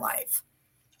things in my life.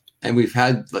 And we've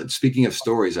had, speaking of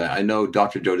stories, I know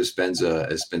Dr. Joe Dispenza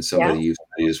has been somebody you've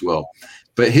studied as well.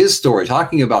 But his story,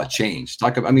 talking about change,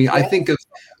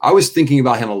 I was thinking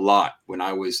about him a lot when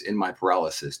I was in my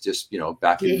paralysis, just,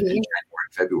 back in January,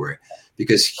 February,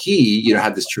 because he,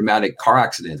 had this traumatic car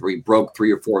accident where he broke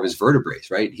 3 or 4 of his vertebrae,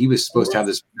 right? He was supposed to have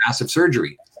this massive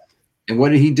surgery. And what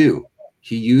did he do?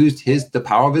 He used the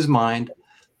power of his mind,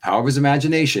 power of his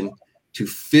imagination, to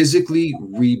physically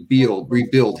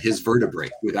rebuild his vertebrae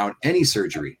without any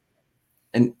surgery.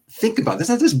 And think about this.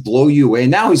 Doesn't this blow you away?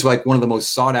 And now he's like one of the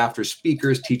most sought after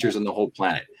speakers, teachers on the whole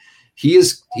planet.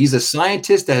 He's a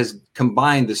scientist that has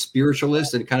combined the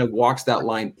spiritualist and kind of walks that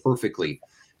line perfectly.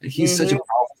 And he's such a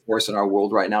powerful force in our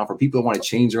world right now for people who want to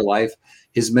change their life.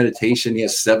 His meditation, he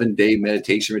has 7-day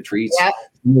meditation retreats. Yeah.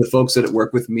 The folks that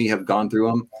work with me have gone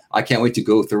through them. I can't wait to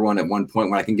go through one at one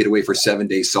point when I can get away for 7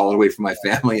 days, solid away from my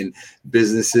family and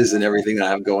businesses and everything that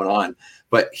I have going on.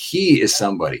 But he is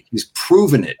somebody who's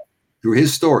proven it through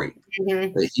his story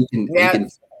that he can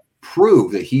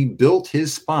prove that he built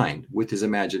his spine with his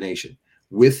imagination,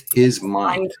 with his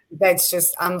mind. That's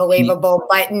just unbelievable,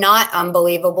 but not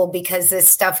unbelievable, because this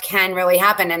stuff can really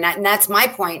happen. And that's my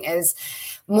point, is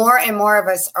more and more of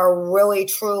us are really,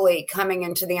 truly coming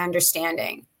into the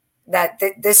understanding that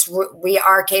we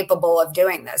are capable of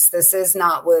doing this. This is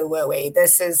not woo-woo-y.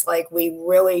 This is like, we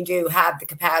really do have the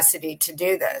capacity to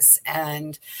do this.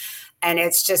 And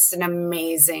it's just an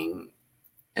amazing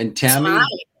And Tammy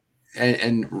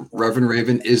and Reverend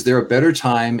Raven, is there a better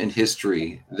time in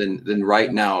history than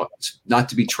right now? Not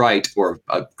to be trite or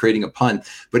creating a pun,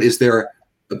 but is there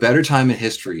a better time in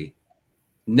history?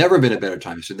 Never been a better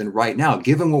time in history than right now,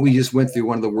 given what we just went through,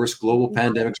 one of the worst global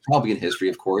pandemics probably in history,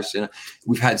 of course.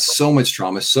 We've had so much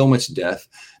trauma, so much death.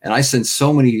 And I send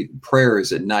so many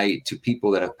prayers at night to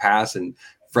people that have passed and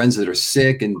friends that are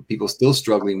sick and people still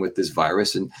struggling with this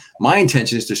virus. And my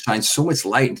intention is to shine so much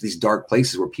light into these dark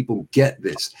places where people get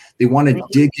this. They want to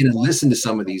dig in and listen to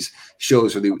some of these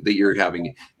shows that you're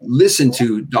having. Listen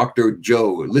to Dr.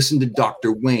 Joe, listen to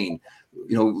Dr. Wayne,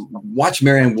 watch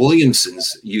Marianne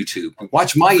Williamson's YouTube,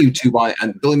 watch my YouTube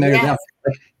on Billy Mayer. Yes.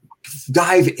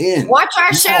 Dive in. Watch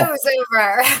our shows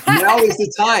over. Now is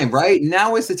the time, right?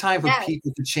 Now is the time for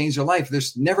people to change their life.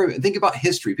 Think about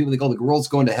history. People think, oh, the world's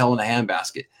going to hell in a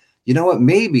handbasket. You know what?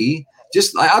 Maybe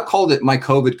I called it my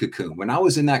COVID cocoon. When I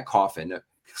was in that coffin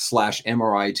 /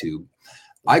 MRI tube,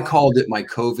 I called it my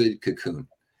COVID cocoon.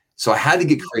 So I had to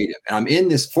get creative. And I'm in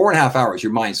this 4.5 hours.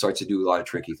 Your mind starts to do a lot of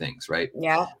tricky things, right?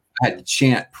 Yeah. I had to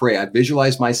chant, pray. I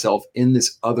visualized myself in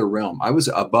this other realm. I was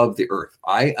above the earth.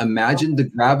 I imagined the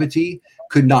gravity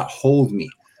could not hold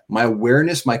me. My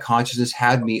awareness, my consciousness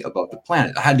had me above the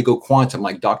planet. I had to go quantum,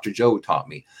 like Dr. Joe taught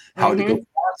me how to go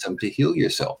quantum to heal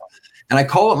yourself. And I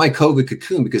call it my COVID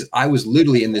cocoon because I was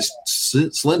literally in this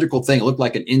cylindrical thing. It looked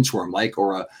like an inchworm,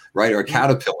 or a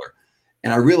caterpillar.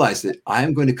 And I realized that I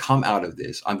am going to come out of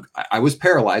this. I was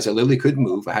paralyzed. I literally couldn't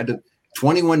move. I had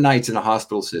 21 nights in a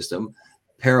hospital system,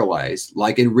 paralyzed,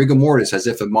 like in rigor mortis, as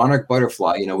if a monarch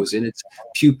butterfly, was in its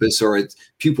pupus or its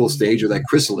pupal stage or that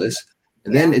chrysalis.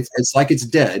 And then it's like it's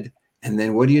dead. And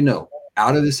then what do you know?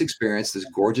 Out of this experience, this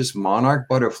gorgeous monarch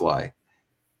butterfly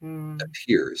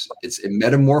appears. It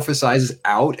metamorphosizes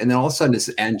out. And then all of a sudden,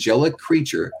 this angelic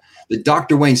creature, the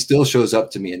Dr. Wayne still shows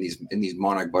up to me in these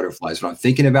monarch butterflies when I'm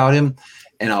thinking about him.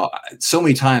 And so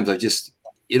many times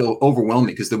it'll overwhelm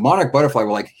me because the monarch butterfly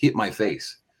will like hit my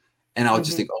face. And I'll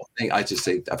just think, I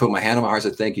put my hand on my heart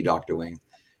and say, thank you, Dr. Wayne,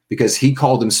 because he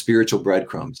called them spiritual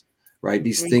breadcrumbs, right?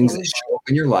 These things that show up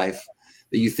in your life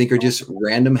that you think are just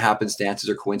random happenstances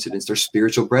or coincidence. They're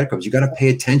spiritual breadcrumbs. You got to pay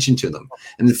attention to them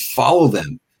and then follow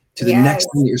them to the next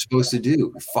thing that you're supposed to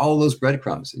do. Follow those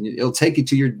breadcrumbs and it'll take you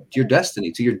to your destiny,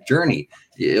 to your journey.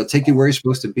 It'll take you where you're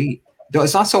supposed to be.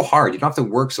 It's not so hard. You don't have to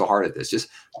work so hard at this. Just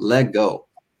let go.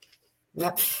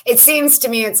 Yep. It seems to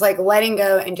me it's like letting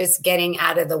go and just getting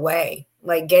out of the way.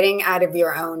 like getting out of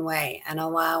your own way and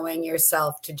allowing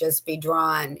yourself to just be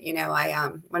drawn. You know,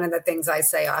 one of the things I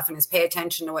say often is pay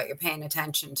attention to what you're paying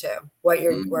attention to, what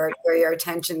where your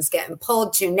attention's getting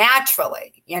pulled to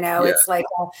naturally. You know, it's like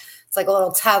a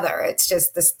little tether. It's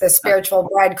just the spiritual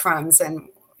breadcrumbs. And,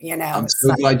 you know, I'm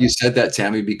so glad you said that,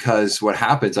 Tammy, because what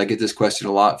happens, I get this question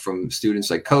a lot from students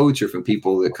I coach or from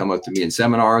people that come up to me in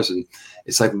seminars. And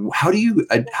it's like, how do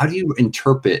you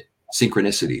interpret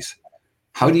synchronicities?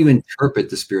 How do you interpret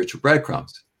the spiritual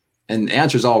breadcrumbs? And the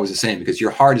answer is always the same, because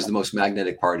your heart is the most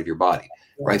magnetic part of your body,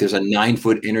 right? There's a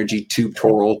 9-foot energy tube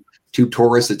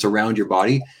torus that's around your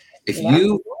body. If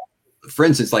you, for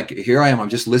instance, like here I am, I'm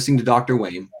just listening to Dr.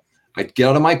 Wayne. I get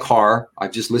out of my car.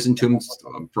 I've just listened to him.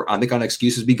 I think on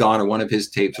Excuses Be Gone, or one of his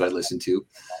tapes that I listened to.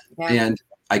 Yeah. And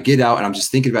I get out and I'm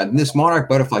just thinking about it. And this monarch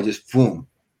butterfly just boom,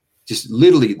 just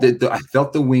literally, I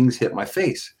felt the wings hit my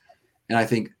face. And I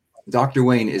think, Dr.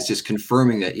 Wayne is just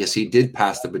confirming that, yes, he did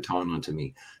pass the baton on to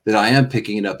me, that I am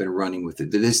picking it up and running with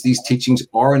it, that these teachings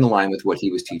are in line with what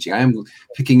he was teaching. I am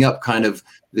picking up kind of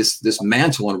this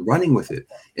mantle and running with it.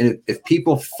 And if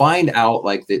people find out,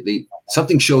 like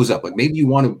something shows up, like maybe you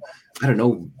want to, I don't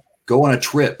know, go on a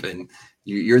trip and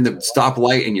you're in the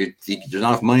stoplight and there's not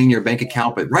enough money in your bank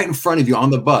account, but right in front of you on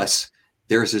the bus,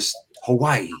 there's this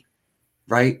Hawaii,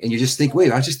 right? And you just think,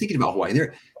 wait, I was just thinking about Hawaii.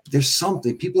 There's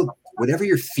something, people, whatever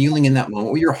you're feeling in that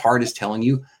moment, what your heart is telling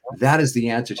you, that is the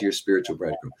answer to your spiritual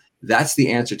breadcrumb. That's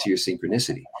the answer to your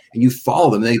synchronicity. And you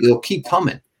follow them, they'll keep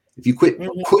coming. If you quit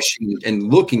pushing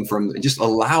and looking for them, just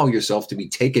allow yourself to be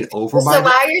taken over by them.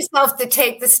 Allow yourself to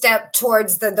take the step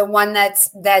towards the one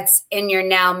that's in your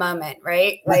now moment,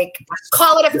 right? Like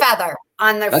call it a feather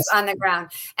on the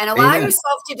ground, and allow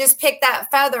yourself to just pick that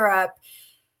feather up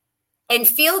and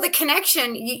feel the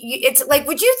connection. It's like,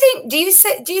 do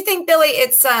you think, Billy,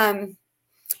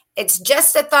 it's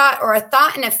just a thought or a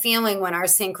thought and a feeling when our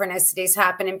synchronicities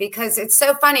happen? And because it's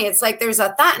so funny, it's like there's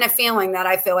a thought and a feeling that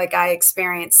I feel like I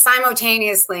experience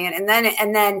simultaneously. And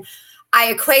then I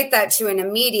equate that to an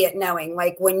immediate knowing,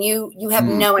 like when you have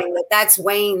knowing that's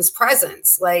Wayne's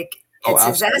presence, like it's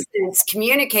his essence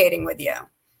communicating with you.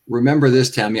 Remember this,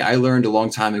 Tammy, I learned a long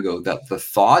time ago that the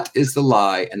thought is the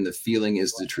lie and the feeling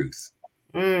is the truth.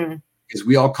 Because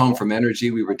we all come from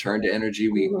energy. We return to energy.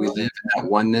 We live in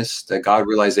that oneness, that God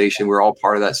realization. We're all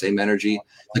part of that same energy.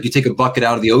 Like you take a bucket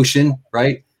out of the ocean,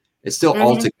 right? It's still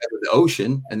all together the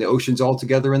ocean, and the ocean's all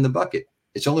together in the bucket.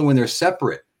 It's only when they're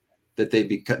separate that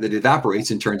that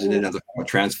evaporates and turns into another,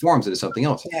 transforms into something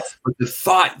else. Yes. But the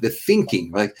thought, the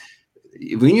thinking, like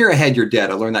when you're ahead, you're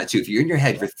dead. I learned that too. If you're in your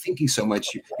head, you're thinking so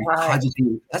much, you're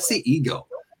cogitating. That's the ego.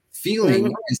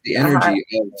 Feeling is the energy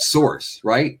of source,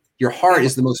 right? Your heart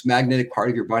is the most magnetic part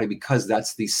of your body because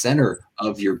that's the center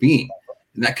of your being.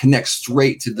 And that connects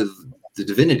straight to the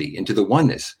divinity, into the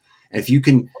oneness. And if you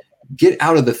can get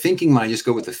out of the thinking mind, just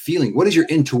go with the feeling. What is your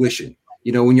intuition?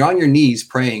 You know, when you're on your knees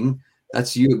praying,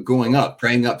 that's you going up,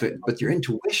 praying up. But your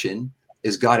intuition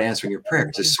is God answering your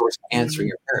prayers, the source answering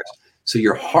your prayers. So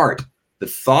your heart, the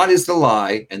thought is the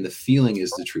lie and the feeling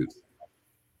is the truth.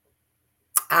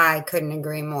 I couldn't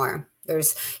agree more. There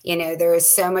is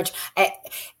so much.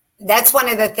 That's one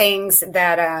of the things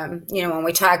that, when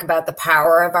we talk about the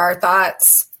power of our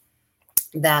thoughts,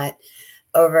 that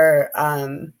over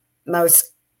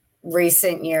most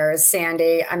recent years,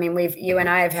 Sandy, I mean, you and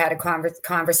I have had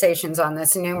conversations on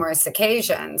this numerous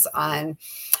occasions on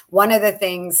one of the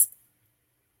things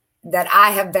that I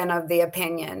have been of the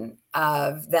opinion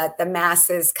of, that the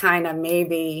masses kind of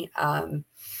maybe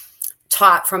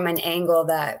taught from an angle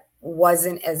that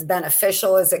wasn't as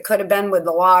beneficial as it could have been with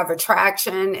the law of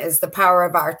attraction, is the power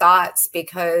of our thoughts.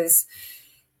 Because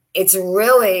it's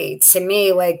really, to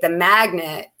me, like the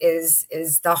magnet is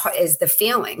the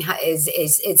feeling,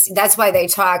 it's that's why they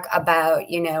talk about,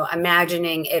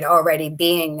 imagining it already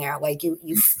being there. Like you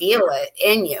feel it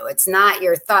in you. It's not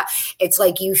your thought. It's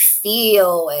like you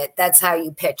feel it. That's how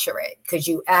you picture it, because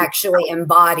you actually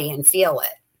embody and feel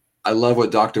it. I love what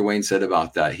Dr. Wayne said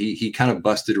about that. He kind of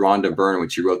busted Rhonda Byrne when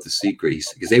she wrote The Secret,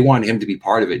 because they wanted him to be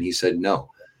part of it. And he said, no.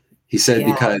 He said,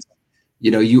 because,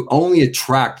 you only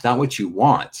attract not what you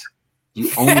want.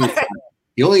 You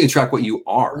only attract what you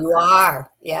are. You are.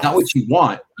 Yeah. Not what you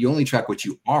want. You only attract what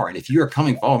you are. And if you are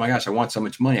coming, oh my gosh, I want so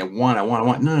much money. I want.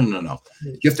 No.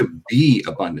 You have to be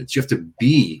abundance. You have to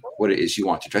be what it is you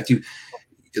want to attract.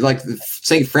 Like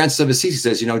St. Francis of Assisi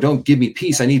says, don't give me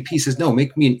peace. I need peace. Says, no,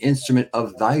 make me an instrument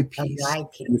of thy peace.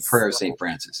 In the prayer of St.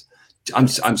 Francis. I'm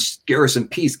scared of some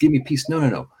peace. Give me peace.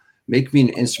 No. Make me an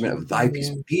instrument of thy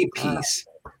peace. Be peace.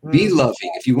 Be loving.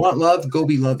 If you want love, go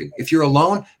be loving. If you're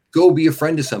alone, go be a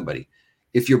friend to somebody.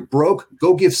 If you're broke,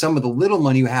 go give some of the little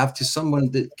money you have to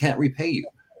someone that can't repay you.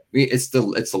 I mean, it's the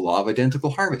law of identical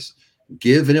harvest.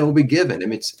 Give and it will be given. I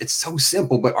mean, it's so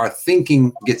simple, but our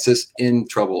thinking gets us in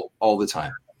trouble all the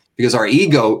time because our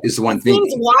ego is the one thinking.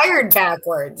 It seems wired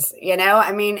backwards,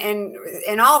 I mean,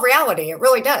 in all reality, it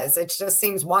really does. It just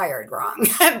seems wired wrong,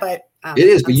 but it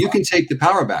is. But you can take the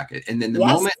power back, and then the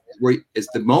moment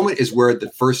is where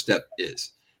the first step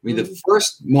is. I mean, the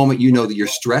first moment you know that you're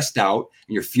stressed out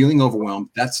and you're feeling overwhelmed,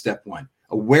 that's step one.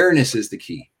 Awareness is the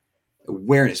key.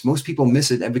 Awareness. Most people miss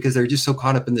it because they're just so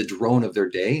caught up in the drone of their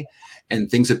day.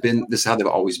 And things have been, this is how they've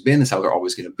always been. This is how they're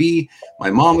always going to be. My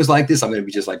mom was like this. I'm going to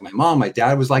be just like my mom. My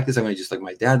dad was like this. I'm going to be just like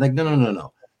my dad. Like,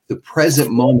 no. The present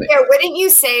moment. Yeah, wouldn't you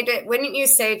say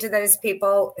to those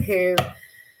people who,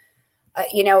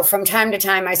 from time to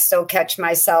time, I still catch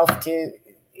myself to,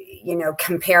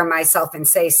 compare myself and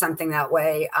say something that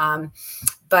way.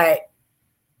 But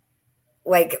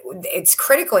like, it's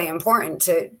critically important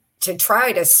to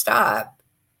try to stop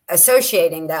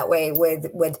associating that way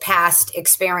with past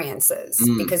experiences,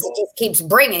 because it just keeps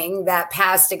bringing that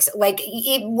past, in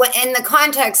the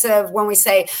context of when we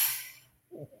say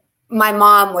my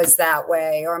mom was that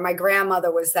way or my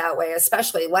grandmother was that way,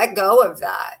 especially let go of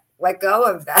that. Like,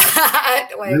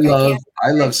 I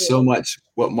love so much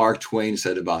what Mark Twain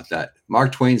said about that.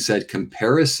 Mark Twain said,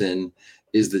 comparison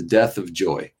is the death of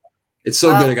joy. It's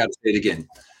so good. I got to say it again,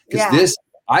 because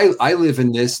I live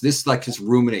in this like just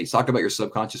ruminates. Talk about your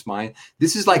subconscious mind.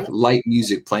 This is like light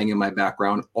music playing in my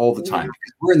background all the time.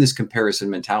 We're in this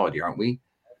comparison mentality, aren't we?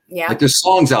 Yeah. Like there's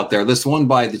songs out there. This one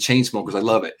by the Chainsmokers, I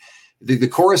love it. The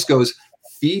chorus goes,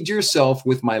 feed yourself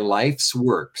with my life's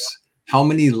works. How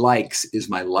many likes is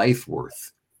my life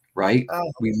worth? Right?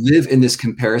 Oh. We live in this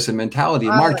comparison mentality.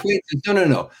 And Mark Twain says,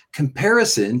 no.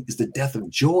 Comparison is the death of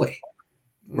joy.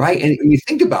 Right. And when you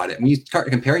think about it, when you start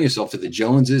comparing yourself to the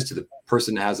Joneses, to the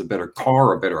person that has a better car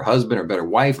or a better husband or a better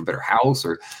wife or better house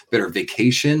or better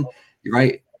vacation,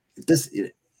 right?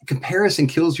 Comparison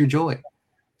kills your joy.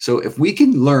 So if we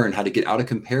can learn how to get out of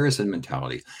comparison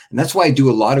mentality, and that's why I do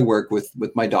a lot of work with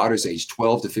my daughter's age,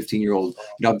 12 to 15-year-old.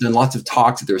 I've done lots of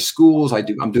talks at their schools.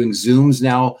 I'm doing Zooms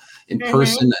now in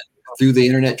person through the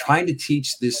internet, trying to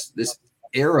teach this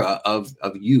era of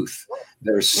youth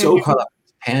that are so caught up in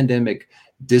this pandemic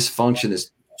dysfunction,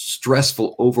 this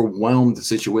stressful, overwhelmed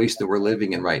situation that we're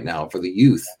living in right now for the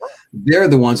youth. They're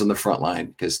the ones on the front line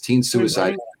because teen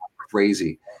suicide is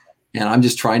crazy. And I'm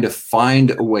just trying to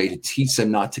find a way to teach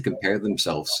them not to compare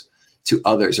themselves to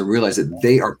others and realize that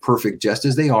they are perfect just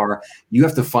as they are. You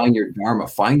have to find your dharma,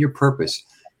 find your purpose.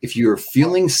 If you're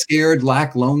feeling scared,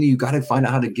 lonely, you got to find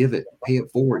out how to give it, pay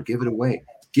it forward, give it away,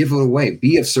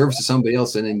 be of service to somebody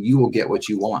else, and then you will get what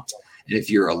you want. And if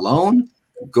you're alone,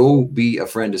 go be a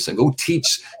friend to someone. Go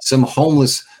teach some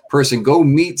homeless person. Go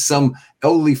meet some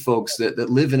elderly folks that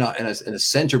live in a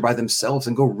center by themselves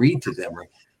and go read to them.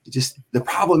 The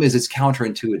problem is it's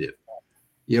counterintuitive.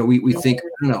 We think,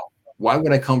 no, why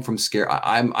would I come from scare?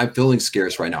 I'm feeling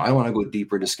scarce right now. I don't want to go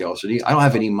deeper into scarcity. I don't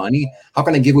have any money. How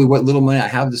can I give away what little money I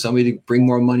have to somebody to bring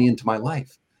more money into my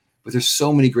life? But there's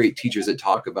so many great teachers that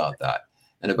talk about that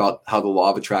and about how the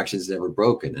law of attraction is never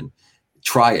broken. And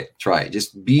try it.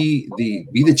 Just be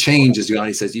the change, as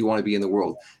Yanni says, you want to be in the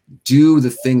world. Do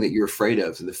the thing that you're afraid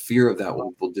of, and the fear of that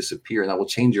will disappear, and that will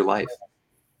change your life.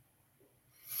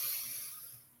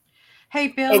 Hey,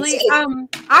 Billy,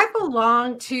 I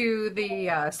belong to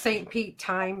the St. Pete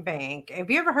Time Bank.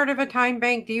 Have you ever heard of a time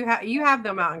bank? Do you have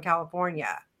them out in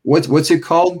California? What's it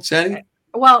called, Sandy?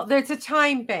 Well, there's a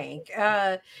time bank.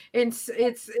 It's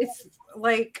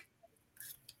like,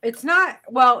 it's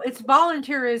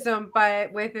volunteerism,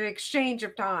 but with an exchange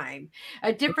of time,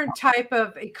 a different type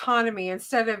of economy.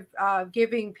 Instead of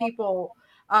giving people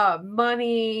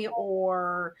money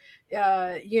or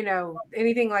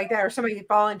anything like that, or somebody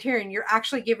volunteering, you're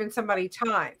actually giving somebody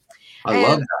time. I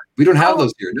love that. We don't have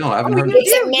those here. No, I haven't heard of it.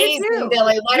 It's amazing,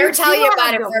 Billy. Let her tell you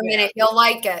about it for a minute. You'll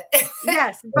like it.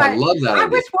 Yes, but I love that. I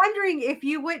was wondering if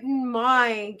you wouldn't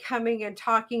mind coming and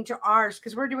talking to ours,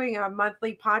 because we're doing a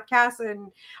monthly podcast,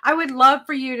 and I would love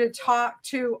for you to talk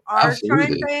to our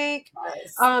time bank,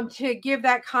 to give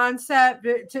that concept,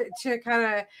 to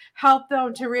kind of help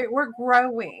them we're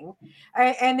growing.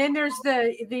 And then there's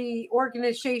the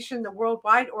organization, the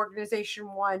worldwide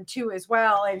organization one too as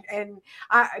well, and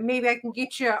maybe I can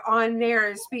get you on there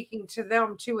and speaking to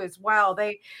them too as well.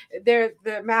 They're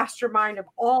the mastermind of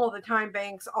all the time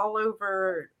banks all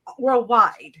over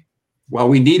worldwide. Well,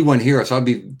 we need one here, so I'd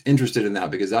be interested in that,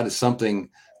 because that is something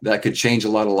that could change a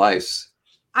lot of lives.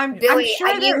 Billy, I'm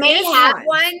sure you may have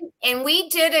one, and we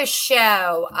did a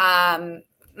show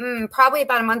probably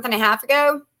about a month and a half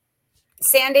ago,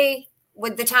 Sandy,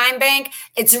 with the time bank.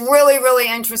 It's really,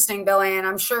 really interesting, Billy, and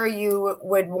I'm sure you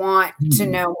would want to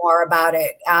know more about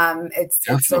it.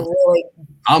 It's a really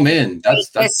I'm in. That's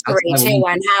history too,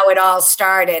 and how it all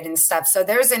started and stuff. So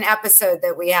there's an episode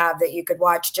that we have that you could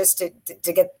watch just to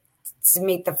get to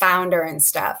meet the founder and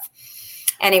stuff.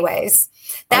 Anyways,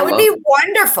 that would be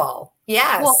wonderful.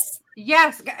 Yes. Well,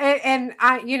 yes, and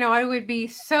I would be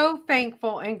so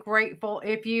thankful and grateful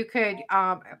if you could.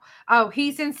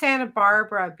 He's in Santa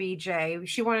Barbara, BJ.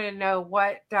 She wanted to know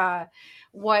what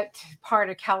part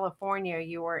of California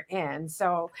you were in.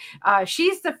 So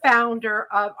she's the founder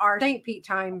of our St. Pete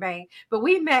Time Bank. But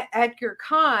we met Edgar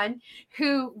Kahn,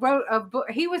 who wrote a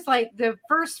book. He was like the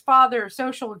first father of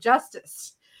social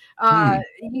justice.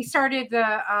 He started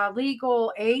the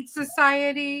Legal Aid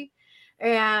Society,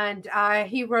 and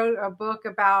he wrote a book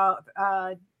about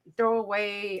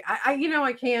throwaway.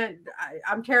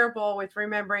 I'm terrible with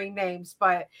remembering names,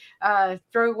 but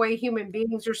throwaway human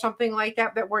beings or something like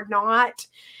that were not.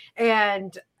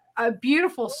 And a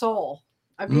beautiful soul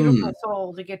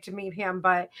to get to meet him.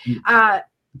 But I'd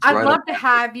love to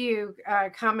have you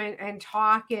come in and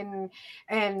talk and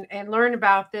learn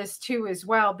about this too as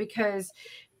well, because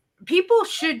people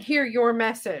should hear your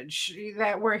message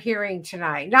that we're hearing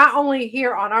tonight, not only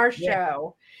here on our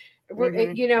show, but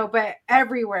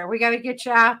everywhere. We got to get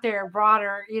you out there,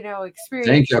 broader, experience.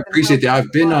 Thank you. I appreciate that.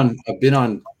 I've been on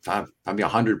maybe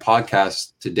 100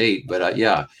 podcasts to date, but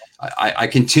I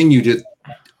continue to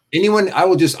anyone.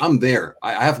 I'm there.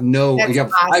 I have no, you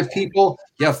have awesome. 5 people.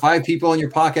 You have 5 people on your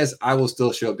podcast. I will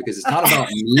still show up because it's not about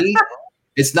me.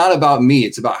 It's not about me.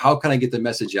 It's about how can I get the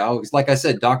message out? Because like I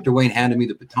said, Dr. Wayne handed me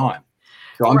the baton.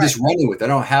 So I'm just running with it. I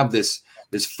don't have this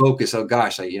focus. Oh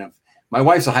gosh, my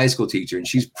wife's a high school teacher and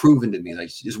she's proven to me, like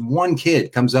just one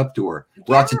kid comes up to her,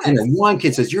 we're out to dinner. One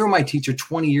kid says, "You were my teacher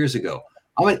 20 years ago.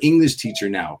 I'm an English teacher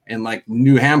now in like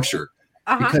New Hampshire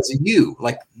because of you."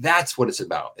 Like that's what it's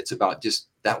about. It's about just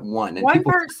that one. And one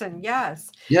person.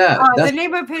 Yes. Yeah. The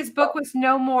name of his book was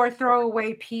No More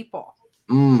Throwaway People.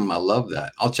 I love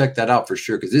that. I'll check that out for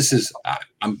sure. Cause this is,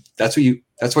 that's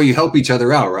why you help each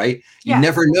other out, right? You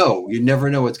never know. You never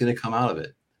know what's going to come out of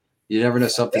it. You never know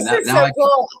something. This is so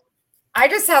cool. I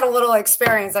just had a little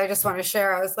experience I just want to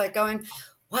share. I was like going,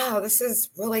 wow, this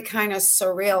is really kind of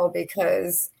surreal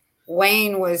because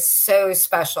Wayne was so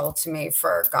special to me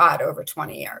for over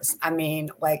 20 years. I mean,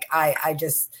 like I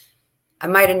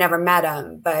might have never met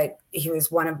him, but he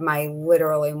was one of my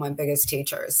biggest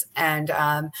teachers. And,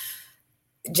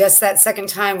 just that second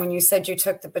time when you said you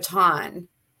took the baton,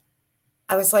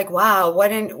 I was like, wow,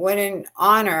 what an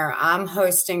honor. I'm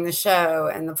hosting the show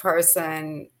and the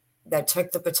person that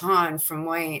took the baton from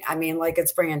Wayne. I mean, like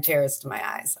it's bringing tears to my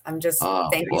eyes. I'm just,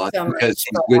 thank you so much. Because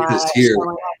he's with us here.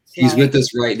 He's with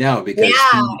us right now because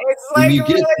it's like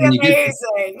really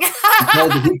amazing.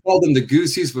 He called them the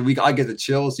Goosies, but I get the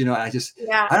chills, and I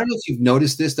don't know if you've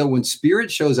noticed this though, when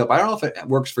Spirit shows up, I don't know if it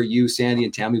works for you, Sandy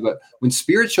and Tammy, but when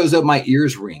Spirit shows up, my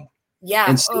ears ring. Yeah.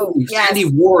 And Sandy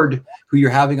Ward, who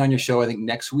you're having on your show, I think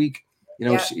next week,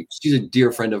 she's a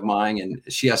dear friend of mine and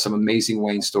she has some amazing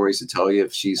Wayne stories to tell you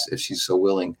if she's so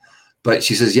willing. But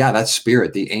she says, yeah, that's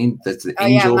Spirit. That's the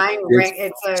angel. Yeah, mine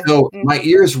ring. My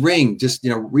ears ring just,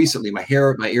 recently, my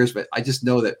ears, but I just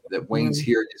know that Wayne's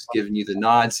here just giving you the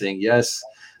nod saying yes.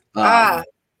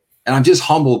 And I'm just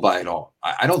humbled by it all.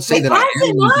 I don't say that.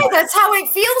 That's how it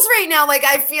feels right now. Like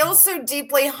I feel so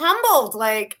deeply humbled.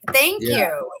 Like, thank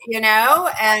you, and,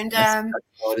 and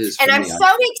I'm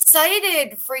so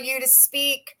excited for you to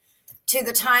speak to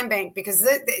the Time Bank because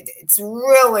it's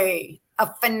really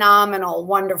a phenomenal,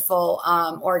 wonderful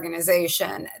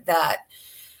organization that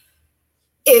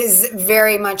is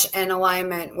very much in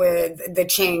alignment with the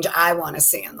change I want to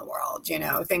see in the world,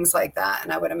 things like that.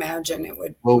 And I would imagine it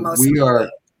would. Well, we are,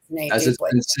 as it's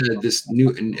been said, this new,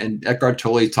 and Eckhart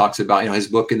Tolle talks about, his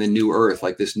book In the New Earth,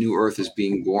 like this new earth is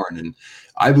being born. And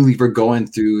I believe we're going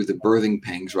through the birthing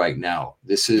pangs right now.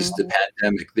 This is the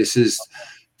pandemic. This is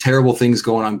terrible things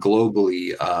going on globally.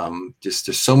 Just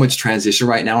there's so much transition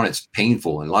right now and it's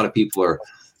painful. And a lot of people are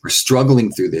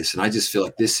struggling through this. And I just feel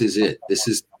like this is it. This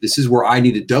is where I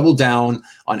need to double down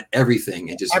on everything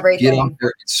and just get out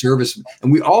there and service.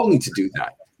 And we all need to do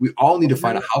that. We all need to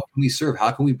find out, how can we serve?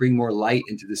 How can we bring more light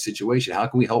into this situation? How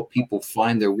can we help people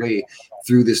find their way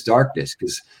through this darkness?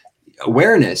 Because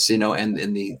awareness, and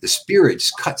the spirit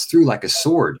just cuts through like a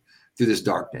sword through this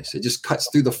darkness. It just cuts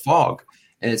through the fog.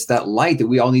 And it's that light that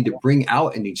we all need to bring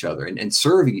out in each other and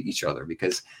serve each other.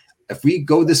 Because if we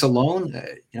go this alone,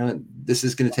 this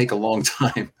is going to take a long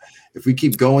time. If we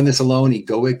keep going this alone,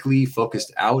 egoically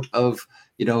focused out of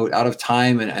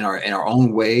time and our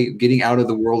own way, getting out of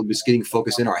the world, just getting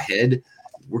focused in our head,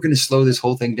 we're going to slow this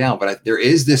whole thing down. But there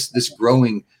is this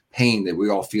growing pain that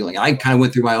we're all feeling. I kind of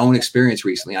went through my own experience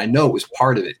recently. I know it was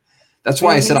part of it. That's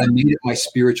why I said I made it my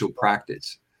spiritual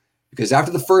practice, because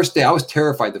after the first day, I was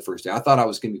terrified the first day. I thought I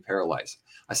was going to be paralyzed.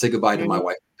 I said goodbye to my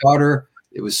wife and daughter.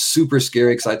 It was super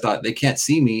scary because I thought they can't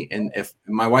see me. And if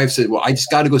my wife said, well, I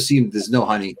just got to go see him. There's no,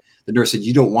 honey. The nurse said,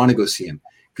 you don't want to go see him,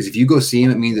 because if you go see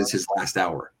him, it means it's his last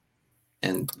hour.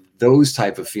 And those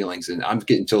type of feelings. And I'm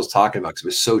getting chills talking about, because it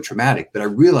was so traumatic. But I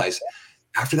realized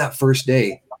after that first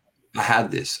day, I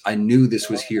had this. I knew this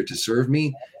was here to serve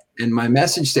me. And my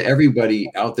message to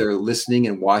everybody out there listening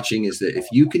and watching is that if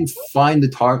you can find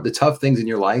the tough things in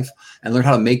your life and learn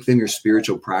how to make them your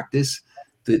spiritual practice,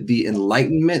 the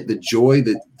enlightenment, the joy,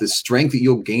 the strength that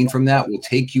you'll gain from that will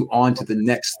take you on to the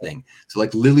next thing. So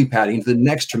like lily padding to the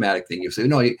next traumatic thing. You'll say,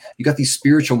 no, you got these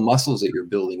spiritual muscles that you're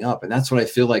building up. And that's what I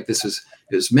feel like it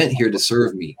was meant here to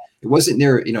serve me. It wasn't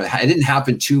there, it didn't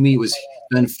happen to me. It was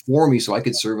done for me so I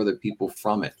could serve other people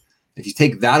from it. If you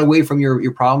take that away from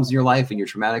your problems in your life and your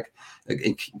traumatic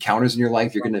encounters in your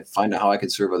life, you're going to find out how I can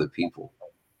serve other people.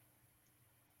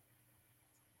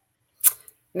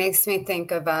 Makes me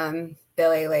think of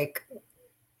Billy, like,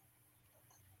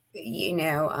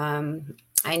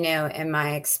 I know in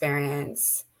my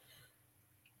experience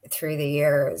through the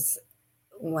years,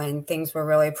 when things were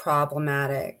really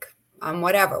problematic on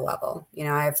whatever level,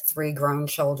 I have 3 grown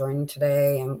children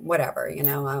today and whatever,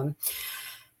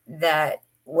 that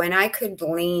when I could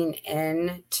lean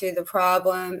into the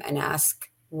problem and ask,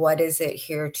 what is it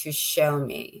here to show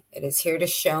me? It is here to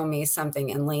show me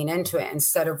something, and lean into it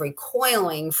instead of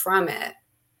recoiling from it.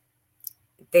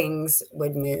 Things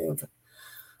would move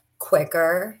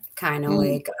quicker, kind of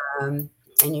like, and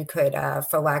you could,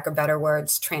 for lack of better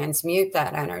words, transmute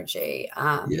that energy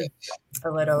a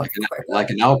little quicker. Like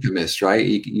an alchemist, right?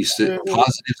 You said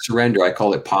positive surrender. I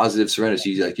call it positive surrender. So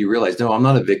you realize, no, I'm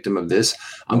not a victim of this.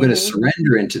 I'm going to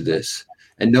surrender into this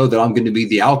and know that I'm going to be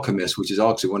the alchemist, which is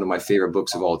actually one of my favorite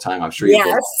books of all time. I'm sure you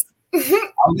did.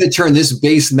 I'm going to turn this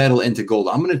base metal into gold.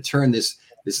 I'm going to turn this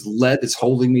lead that's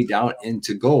holding me down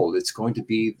into gold. It's going to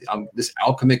be this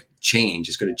alchemic change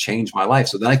is going to change my life,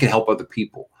 so then I can help other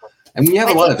people. And when you have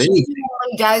a lot of anything,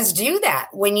 it does do that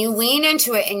when you lean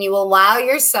into it and you allow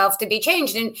yourself to be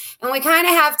changed. And we kind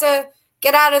of have to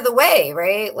get out of the way,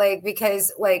 right? Like,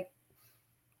 because like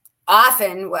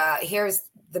often, here's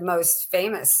the most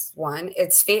famous one.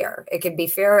 It's fear. It could be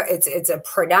fear. It's a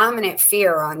predominant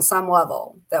fear on some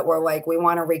level that we're like, we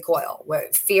want to recoil.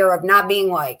 Fear of not being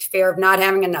liked, fear of not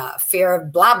having enough, fear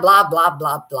of blah, blah, blah,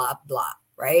 blah, blah, blah,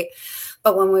 right?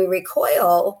 But when we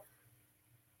recoil,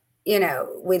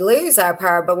 we lose our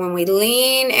power. But when we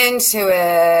lean into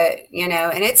it,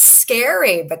 and it's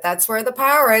scary, but that's where the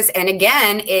power is. And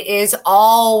again, it is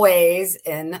always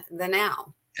in the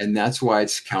now. And that's why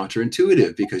it's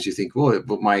counterintuitive, because you think, well,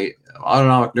 but my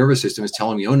autonomic nervous system is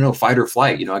telling me, oh no, fight or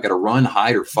flight. I got to run,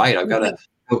 hide, or fight. I got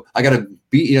to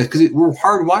be, because we're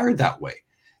hardwired that way.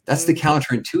 That's the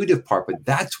counterintuitive part. But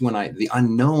that's when the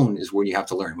unknown is where you have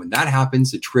to learn. When that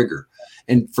happens, the trigger.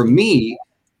 And for me,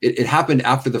 it happened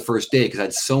after the first day, because I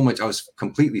had so much, I was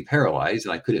completely paralyzed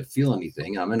and I couldn't feel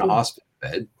anything. I'm in a hospital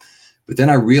bed. But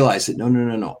then I realized that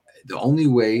no. The only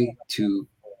way to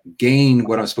gain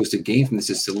what I'm supposed to gain from this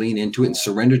is to lean into it and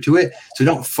surrender to it. So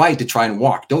don't fight to try and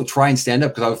walk. Don't try and stand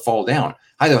up, because I would fall down.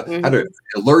 I had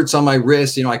alerts on my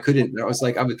wrist. I couldn't, I was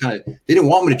kind of, they didn't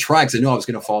want me to try, because I knew I was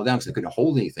going to fall down, because I couldn't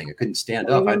hold anything. I couldn't stand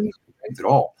up. I had no strength at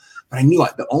all. But I knew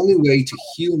the only way to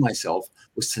heal myself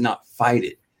was to not fight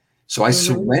it. So I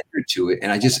surrendered to it,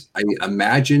 and I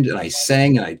imagined, and I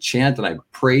sang, and I chanted, and I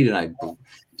prayed, and I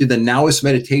did the Nowist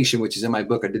meditation, which is in my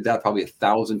book. I did that probably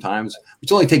 1,000 times,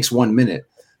 which only takes 1 minute.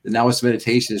 The Nowist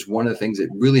meditation is one of the things that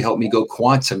really helped me go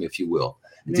quantum, if you will,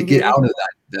 and to get out of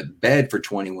that bed for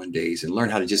 21 days and learn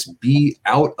how to just be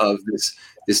out of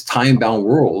this time-bound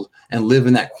world and live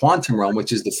in that quantum realm,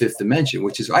 which is the 5th dimension,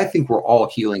 which is, I think, where all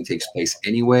healing takes place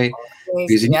anyway.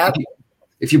 Because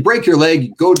if you break your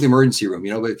leg, go to the emergency room,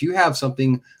 but if you have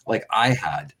something like I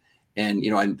had, and,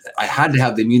 I had to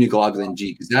have the immunoglobulin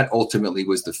G, because that ultimately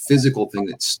was the physical thing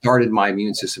that started my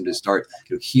immune system to start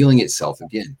healing itself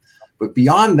again. But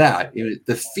beyond that,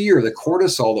 the fear, the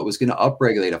cortisol that was going to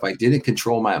upregulate if I didn't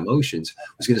control my emotions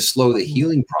was going to slow the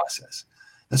healing process.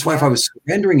 That's why if I was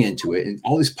surrendering into it and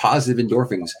all these positive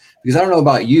endorphins, because I don't know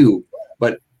about you,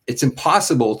 but it's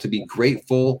impossible to be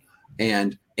grateful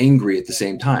and angry at the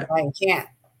same time. I can't.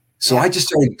 So I just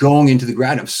started going into the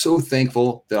ground. I'm so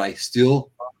thankful that I still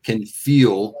can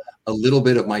feel a little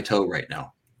bit of my toe right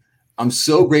now. I'm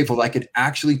so grateful that I could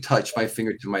actually touch my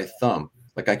finger to my thumb.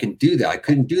 Like I can do that. I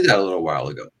couldn't do that a little while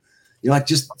ago. Like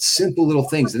just simple little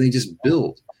things, and they just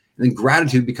build. And then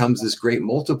gratitude becomes this great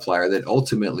multiplier that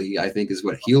ultimately I think is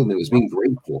what healed me, was being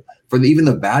grateful for even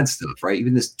the bad stuff, right?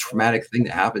 Even this traumatic thing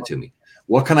that happened to me.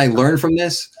 What can I learn from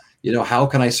this? How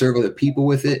can I serve other people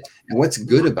with it? And what's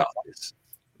good about this?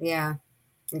 Yeah,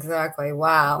 exactly.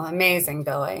 Wow. Amazing,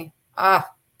 Billy.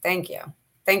 Thank you.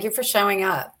 Thank you for showing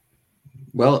up.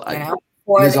 Well,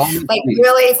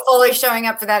 really fully showing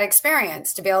up for that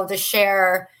experience, to be able to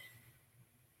share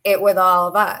it with all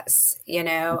of us.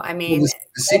 I mean, the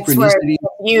that's where the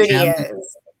beauty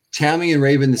is. Tammy and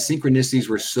Raven, the synchronicities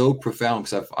were so profound,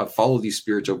 because I've followed these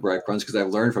spiritual breadcrumbs because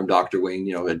I've learned from Dr.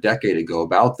 Wayne, a decade ago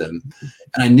about them.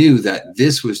 And I knew that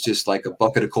this was just like a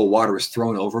bucket of cold water was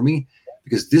thrown over me,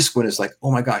 because this one is like,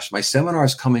 oh my gosh, my seminar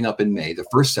is coming up in May, the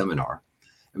first seminar.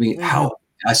 I mean, how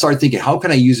I started thinking, how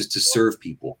can I use it to serve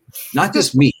people? Not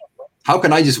just me. How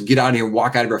can I just get out of here and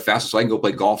walk out of here faster so I can go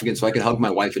play golf again, so I can hug my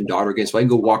wife and daughter again, so I can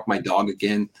go walk my dog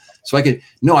again, so I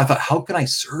thought, how can I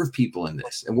serve people in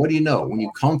this? And what do you know? When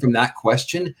you come from that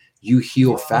question, you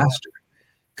heal faster,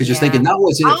 because you're thinking, that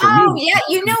wasn't it for me. Oh,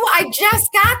 yeah. I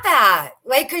just got that.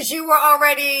 Because you were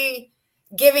already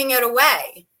giving it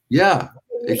away. Yeah,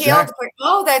 exactly.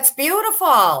 That's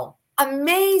beautiful.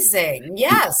 Amazing.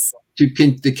 Yes.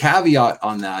 The caveat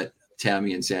on that,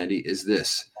 Tammy and Sandy, is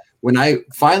this. When I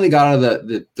finally got out of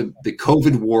the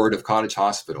COVID ward of Cottage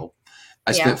Hospital,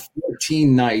 I spent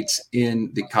 14 nights in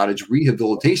the Cottage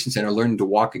Rehabilitation Center learning to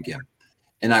walk again.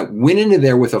 And I went into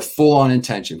there with a full-on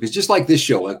intention, because just like this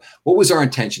show, what was our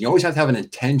intention? You always have to have an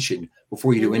intention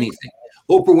before you do anything.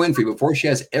 Oprah Winfrey, before she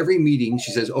has every meeting,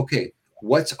 she says, okay,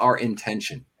 what's our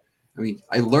intention? I mean,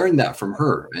 I learned that from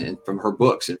her and from her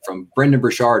books, and from Brendan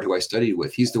Burchard, who I studied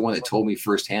with. He's the one that told me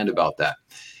firsthand about that.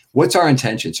 What's our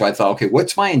intention? So I thought, okay,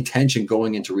 what's my intention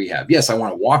going into rehab? Yes, I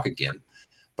want to walk again.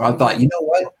 But I thought, you know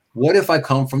what? What if I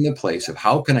come from the place of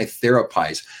how can I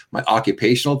therapize my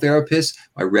occupational therapist,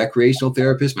 my recreational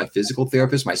therapist, my physical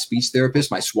therapist, my speech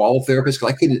therapist, my swallow therapist?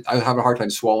 Because I have a hard time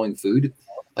swallowing food.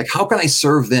 How can I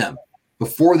serve them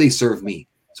before they serve me?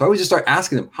 So I would just start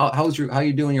asking them, how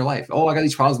you doing in your life? Oh, I got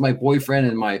these problems with my boyfriend,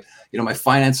 and my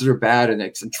finances are bad, and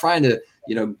I'm trying to,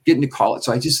 get into college.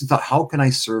 So I just thought, how can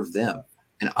I serve them?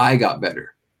 And I got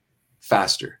better,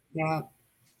 faster. Yeah.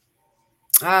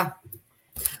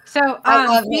 So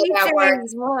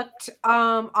BJ looked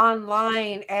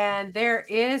online, and there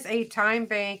is a time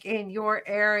bank in your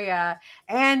area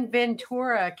and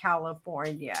Ventura,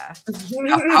 California.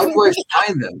 How do I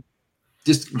find them?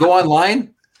 Just go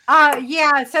online?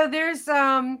 Yeah. So there's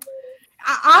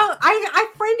I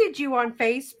friended you on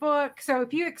Facebook, so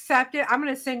if you accept it, I'm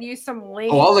going to send you some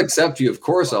links. Oh, I'll accept you. Of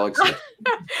course, I'll accept.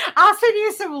 I'll send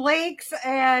you some links,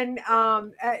 and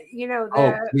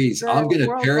please, I'm going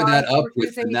to pair that up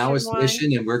with the Nowist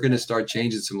Mission, and we're going to start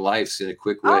changing some lives in a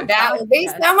quick way. That would be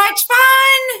so much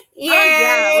fun! Yay! Oh,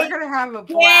 yeah, we're going to have a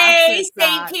blast. Yay!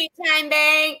 St. Pete Time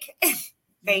Bank.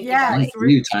 Thank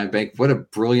you, Time Bank. What a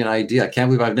brilliant idea! I can't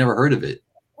believe I've never heard of it.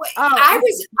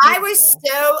 I was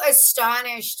so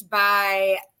astonished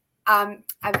by I'm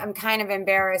kind of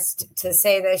embarrassed to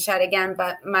say this yet again,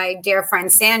 but my dear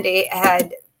friend Sandy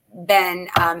had been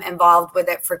involved with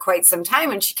it for quite some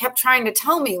time, and she kept trying to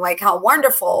tell me how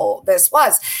wonderful this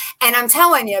was. And I'm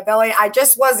telling you, Billy, I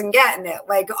just wasn't getting it.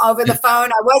 Over the phone,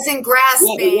 I wasn't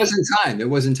grasping. Well, it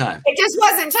wasn't time. It just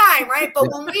wasn't time, right? But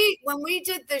when we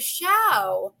did the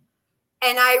show,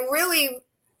 and I really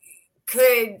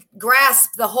could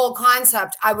grasp the whole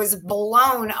concept, I was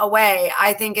blown away.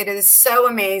 I think it is so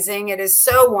amazing. It is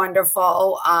so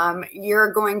wonderful.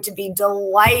 You're going to be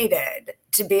delighted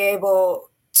to be able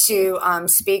to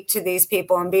speak to these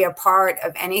people and be a part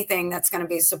of anything that's going to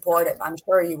be supportive. I'm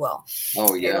sure you will.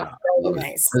 Oh yeah, really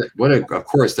nice. Of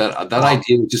course that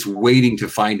idea was just waiting to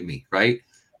find me, right?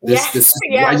 Yes.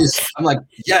 I'm like,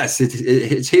 yes,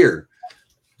 it's here.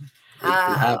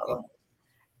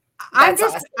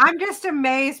 I'm just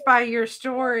amazed by your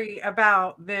story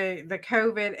about the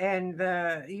COVID and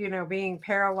the being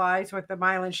paralyzed with the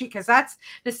myelin sheath, because that's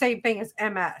the same thing as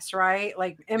MS, right?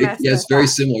 MS. Yes, very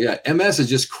similar. Yeah, MS is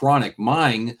just chronic.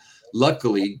 Mine,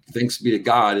 luckily, thanks be to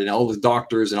God and all the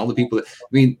doctors and all the people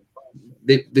the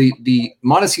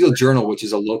Montecito Journal, which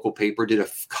is a local paper, did a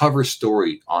cover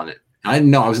story on it. I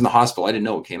didn't know. I was in the hospital. I didn't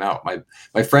know it came out.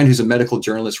 My friend, who's a medical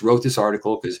journalist, wrote this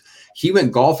article because he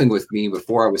went golfing with me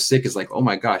before I was sick. It's like, oh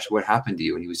my gosh, what happened to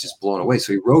you? And he was just blown away.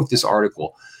 So he wrote this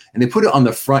article, and they put it on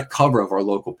the front cover of our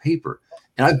local paper.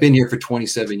 And I've been here for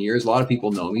 27 years. A lot of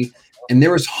people know me, and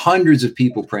there was hundreds of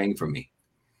people praying for me.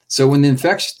 So when the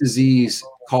infectious disease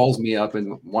calls me up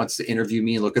and wants to interview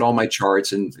me and look at all my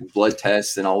charts and blood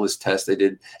tests and all this tests, they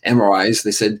did MRIs.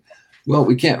 They said, well,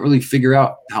 we can't really figure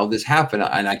out how this happened.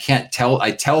 And I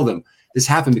tell them, This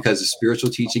happened because of spiritual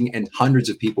teaching and hundreds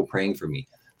of people praying for me.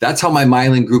 That's how my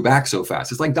myelin grew back so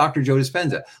fast. It's like Dr. Joe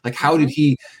Dispenza. Like, how did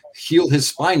he heal his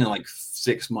spine in like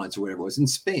 6 months or whatever it was in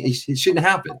Spain? It shouldn't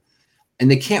happen. And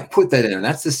they can't put that in. And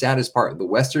that's the saddest part. The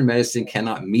Western medicine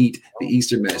cannot meet the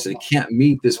Eastern medicine. It can't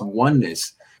meet this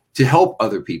oneness to help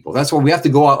other people. That's why we have to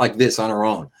go out like this on our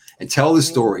own and tell the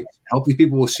story. Help these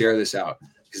people will share this out,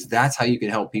 because that's how you can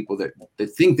help people that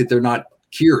think that they're not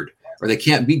cured or they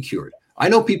can't be cured. I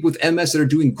know people with MS that are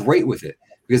doing great with it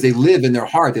because they live in their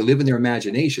heart. They live in their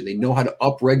imagination. They know how to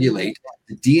upregulate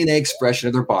the DNA expression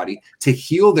of their body to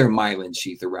heal their myelin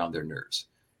sheath around their nerves.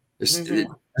 There's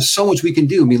so much we can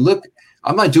do. I mean, look,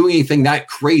 I'm not doing anything that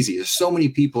crazy. There's so many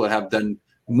people that have done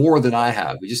more than I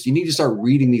have. You need to start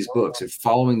reading these books and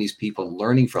following these people and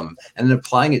learning from them and then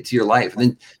applying it to your life and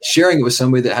then sharing it with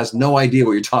somebody that has no idea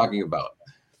what you're talking about.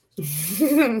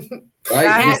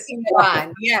 Right?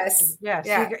 Yes.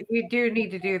 Yeah. You do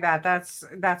need to do that.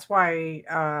 That's why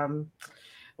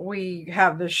we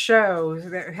have the shows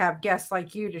that have guests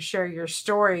like you to share your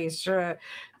stories to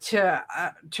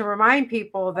remind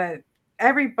people that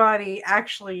everybody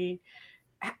actually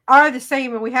are the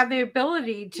same, and we have the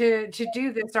ability to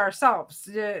do this ourselves.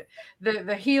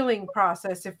 The healing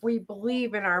process, if we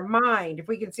believe in our mind, if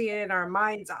we can see it in our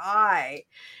mind's eye,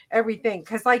 everything.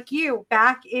 Because like you,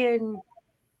 back in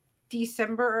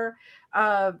December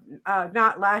of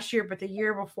not last year, but the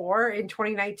year before, in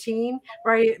 2019,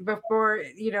 right before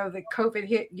the COVID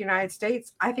hit United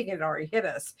States, I think it already hit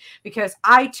us, because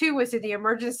I too was in the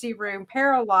emergency room,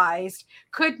 paralyzed,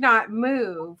 could not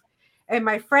move. And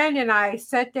my friend and I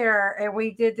sat there and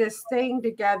we did this thing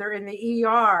together in the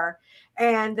ER.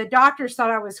 And the doctors thought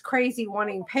I was crazy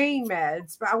wanting pain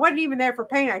meds, but I wasn't even there for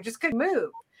pain. I just couldn't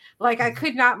move. Like I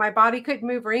could not, my body couldn't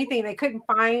move or anything. They couldn't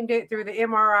find it through the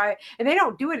MRI, and they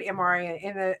don't do an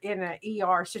MRI in an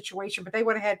ER situation, but they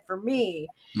went ahead for me.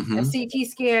 A CT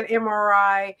scan,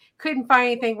 MRI, couldn't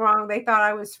find anything wrong. They thought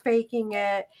I was faking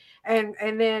it. And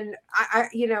then I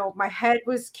my head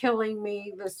was killing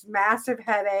me, this massive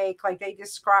headache, like they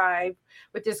described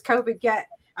with this COVID.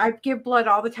 I give blood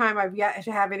all the time. I've yet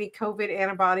to have any COVID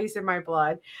antibodies in my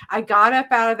blood. I got up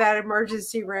out of that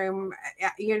emergency room,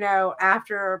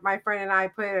 after my friend and I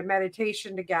put a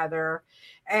meditation together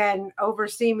and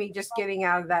oversee me just getting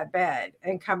out of that bed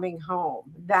and coming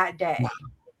home that day. Wow.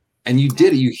 And you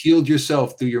did it. You healed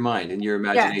yourself through your mind and your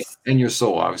imagination and your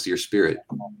soul, obviously your spirit.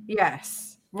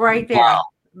 Yes. Right there. Wow.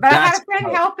 But I had a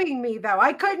friend helping me, though.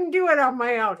 I couldn't do it on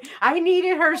my own. I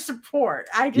needed her support.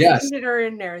 I just needed her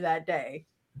in there that day.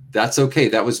 That's okay.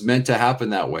 That was meant to happen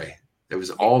that way. It was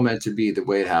all meant to be the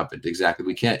way it happened. Exactly.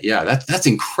 We can't. Yeah, that's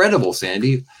incredible,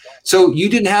 Sandy. So you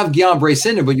didn't have Guillain-Barré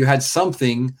syndrome, but you had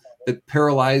something that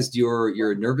paralyzed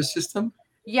your nervous system?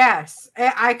 Yes.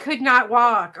 I could not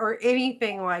walk or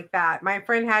anything like that. My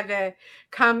friend had to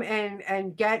come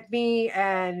and get me,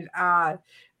 and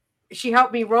she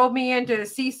helped me, roll me into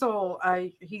Cecil.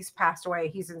 He's passed away.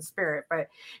 He's in spirit, but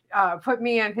put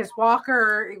me in his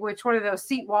walker, which one of those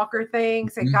seat walker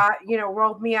things, and got,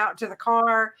 rolled me out to the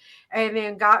car, and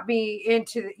then got me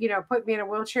into, put me in a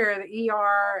wheelchair at the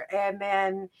ER. And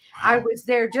then I was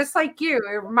there just like you.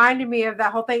 It reminded me of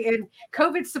that whole thing. And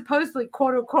COVID supposedly,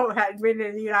 quote unquote, hadn't been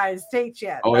in the United States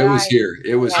yet. Oh, it was here.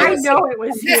 It was here. I know it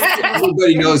was here.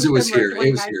 Everybody knows it was here.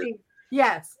 It was here.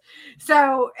 Yes.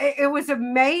 So it was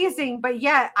amazing, but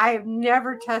yet I have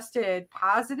never tested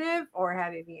positive or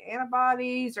had any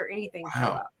antibodies or anything.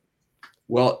 Wow.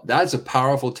 Well, that's a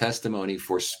powerful testimony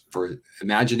for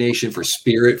imagination, for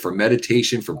spirit, for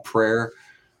meditation, for prayer.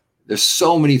 There's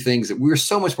so many things that we're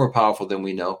so much more powerful than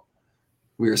we know.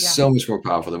 We are so much more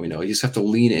powerful than we know. You just have to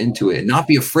lean into it and not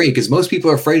be afraid, because most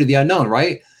people are afraid of the unknown,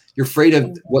 right? You're afraid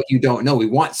of what you don't know. We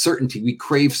want certainty. We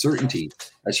crave certainty.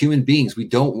 As human beings, we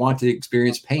don't want to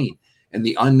experience pain, and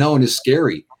the unknown is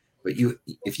scary. But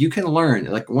if you can learn,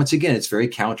 like, once again, it's very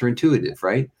counterintuitive,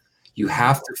 right? You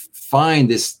have to find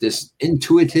this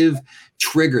intuitive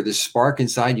trigger, this spark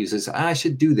inside you says, I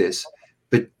should do this,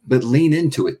 but lean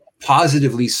into it,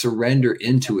 positively surrender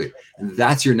into it. And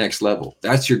that's your next level.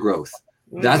 That's your growth.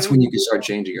 That's when you can start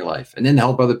changing your life and then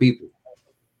help other people.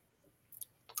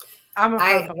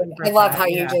 I love how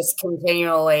you just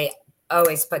continually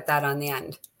always put that on the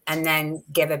end and then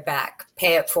give it back,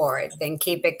 pay it forward, then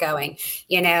keep it going.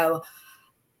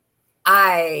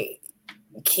 I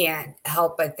can't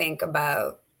help but think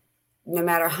about, no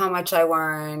matter how much I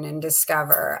learn and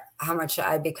discover, how much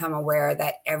I become aware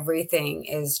that everything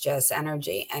is just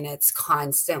energy and it's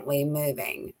constantly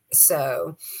moving.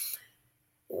 So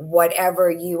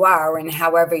whatever you are and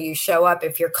however you show up,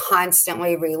 if you're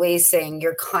constantly releasing,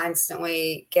 you're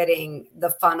constantly getting the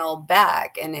funnel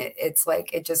back. And it's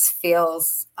like, it just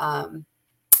feels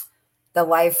the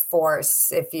life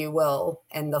force, if you will,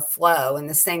 and the flow and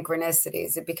the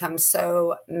synchronicities. It becomes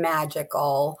so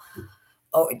magical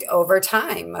over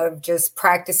time of just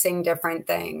practicing different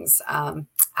things.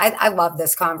 I love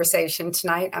this conversation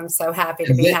tonight. I'm so happy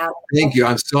to be having. Thank you.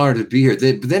 I'm so honored to be here.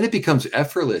 But then it becomes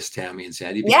effortless, Tammy and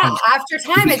Sandy. After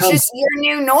time, it's just your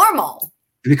new normal.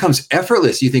 It becomes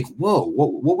effortless. You think, whoa,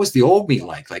 what was the old me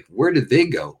like? Like, where did they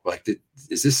go? Like, did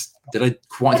I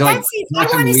want to speak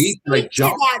to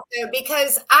that though,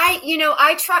 because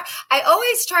I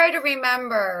always try to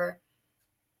remember.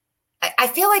 I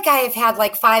feel like I have had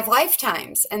like 5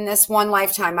 lifetimes in this one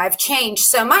lifetime. I've changed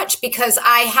so much because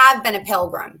I have been a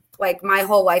pilgrim like my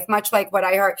whole life, much like what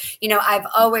I heard. I've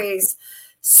always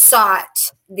sought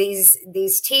these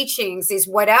teachings, these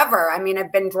whatever. I mean,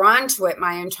 I've been drawn to it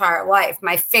my entire life,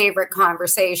 my favorite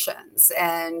conversations.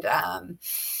 And,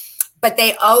 but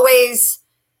they always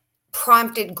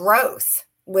prompted growth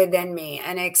within me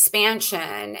and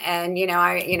expansion. And,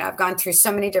 I've gone through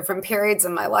so many different periods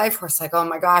in my life where it's like, oh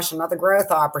my gosh, another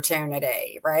growth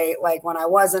opportunity, right? Like when I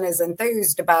wasn't as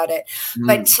enthused about it.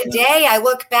 But today I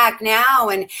look back now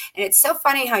and it's so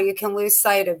funny how you can lose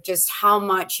sight of just how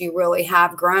much you really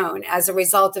have grown as a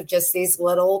result of just these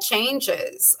little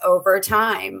changes over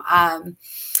time. I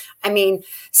mean,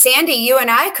 Sandy, you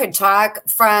and I could talk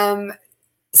from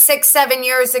 6-7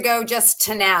 years ago just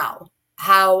to now,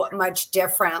 how much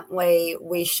differently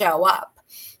we show up,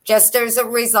 just as a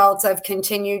result of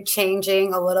continued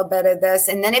changing a little bit of this.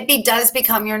 And then it does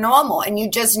become your normal. And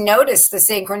you just notice the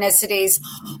synchronicities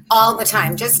all the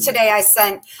time. Just today, I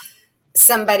sent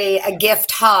somebody a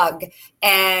gift hug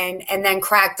and then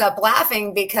cracked up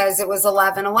laughing because it was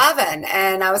 11/11.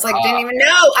 And I was like,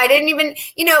 I didn't even,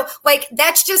 like,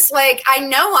 that's just like, I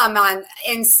know I'm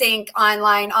in sync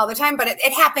online all the time, but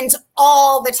it happens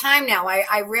all the time now.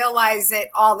 I realize it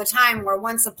all the time, where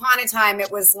once upon a time it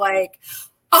was like,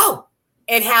 oh,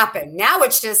 it happened. Now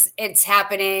it's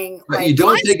happening. But you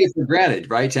don't take it for granted,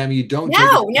 right, Tammy? You don't.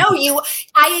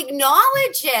 I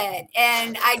acknowledge it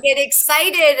and I get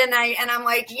excited and I'm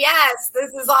like, yes,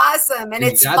 this is awesome. And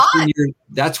it's fun.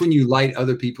 That's when you light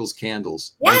other people's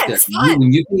candles. Yeah, right, it's fun.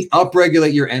 When you can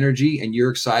upregulate your energy and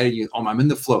you're excited, I'm in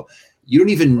the flow. You don't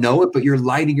even know it, but you're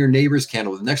lighting your neighbor's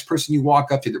candle. The next person you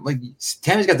walk up to, like,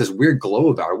 Tammy's got this weird glow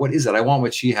about her. What is that? I want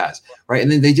what she has, right? And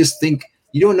then they just think,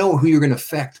 you don't know who you're going to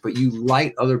affect, but you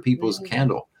light other people's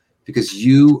candle because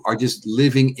you are just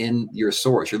living in your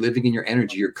source. You're living in your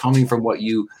energy. You're coming from what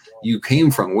you came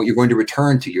from, what you're going to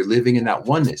return to. You're living in that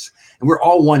oneness. And we're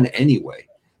all one anyway.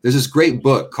 There's this great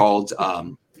book called,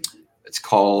 The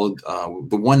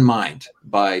One Mind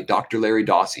by Dr. Larry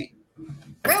Dossey.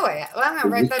 Really? Well, I'm going to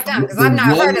write that down because I've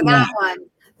not heard of that one.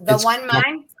 The One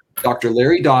Mind? Dr.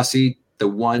 Larry Dossey, The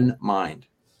One Mind.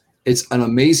 It's an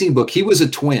amazing book. He was a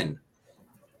twin.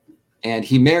 And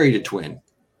he married a twin.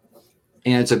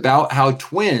 And it's about how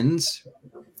twins,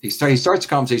 he starts a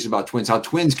conversation about twins, how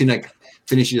twins can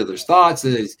finish each other's thoughts.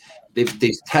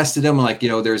 They've tested them. Like,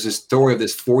 there's this story of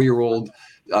this 4-year-old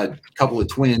couple of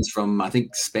twins from, I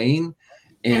think, Spain.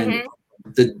 And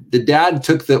the dad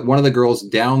took one of the girls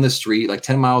down the street, like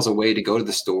 10 miles away, to go to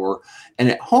the store. And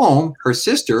at home, her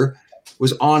sister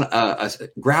was on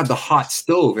grabbed the hot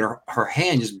stove and her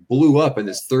hand just blew up in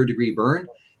this 3rd-degree burn.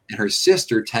 And her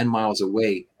sister, 10 miles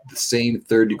away, the same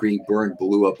 3rd-degree burn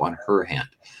blew up on her hand.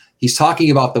 He's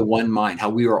talking about the one mind, how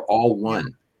we are all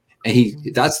one.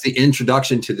 And that's the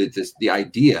introduction to the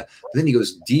idea. But then he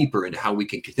goes deeper into how we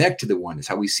can connect to the oneness,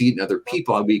 how we see it in other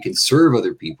people, how we can serve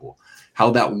other people,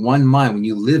 how that one mind, when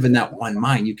you live in that one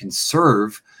mind, you can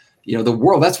serve the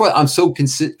world. That's why I'm so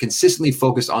consistently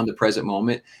focused on the present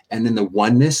moment. And then the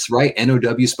oneness, right?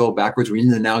 NOW spelled backwards. We're in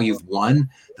the now. You've won.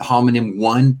 The homonym,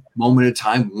 one moment at a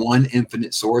time, one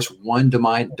infinite source, one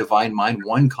divine mind,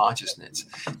 one consciousness.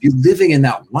 You're living in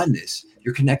that oneness.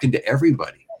 You're connected to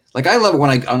everybody. Like, I love it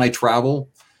when I travel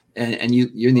and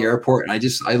you're in the airport and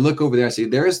I look over there and say,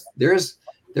 there's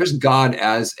God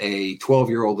as a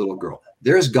 12-year-old little girl.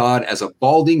 There's God as a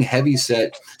balding,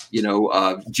 heavy-set,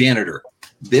 janitor.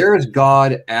 There's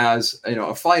God as,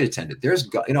 a flight attendant. There's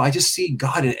God, I just see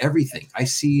God in everything. I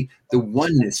see the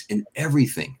oneness in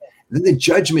everything. And then the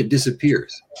judgment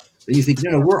disappears. Then you think,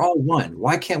 we're all one.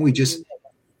 Why can't we just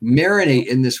marinate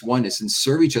in this oneness and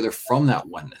serve each other from that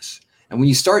oneness? And when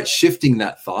you start shifting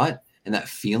that thought and that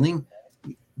feeling,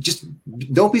 just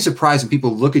don't be surprised when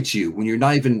people look at you when you're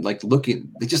not even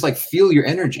looking. They just feel your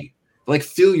energy. like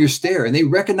feel your stare, and they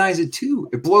recognize it too.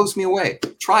 It blows me away.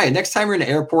 Try it next time you're in an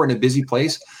airport in a busy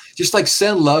place. Just like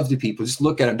send love to people. Just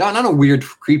look at them, not in a weird,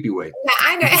 creepy way. Yeah,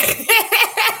 I know.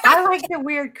 I like the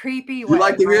weird, creepy way. You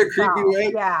like the weird, creepy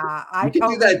way? Yeah, I you can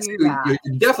totally do that too.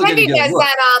 You're definitely Sandy does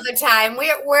that all the time.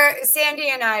 We're Sandy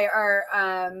and I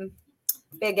are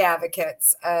big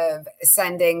advocates of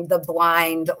sending the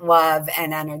blind love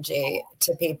and energy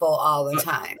to people all the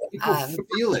time. People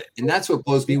feel it, and that's what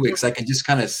blows me away, because I can just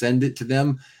kind of send it to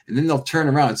them, and then they'll turn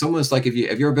around. It's almost like have you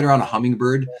ever been around a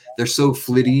hummingbird? They're so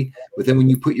flitty, but then when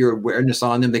you put your awareness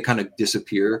on them, they kind of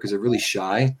disappear because they're really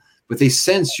shy. But they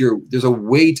sense there's a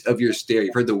weight of your stare.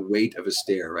 You've heard the weight of a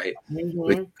stare, right?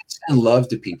 But send love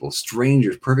to people,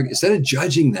 strangers, perfect. Instead of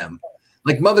judging them,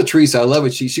 like Mother Teresa, I love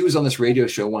it. She was on this radio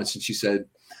show once, and she said,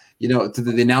 to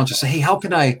the announcer, say, hey, how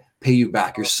can I pay you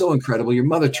back? You're so incredible. You're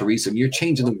Mother Teresa. You're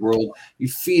changing the world. You're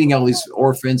feeding all these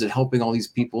orphans and helping all these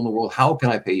people in the world. How can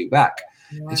I pay you back?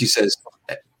 Yeah. And she says,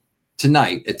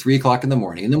 tonight at 3:00 in the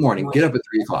morning, get up at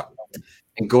 3:00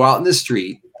 and go out in the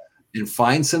street and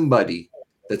find somebody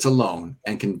that's alone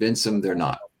and convince them they're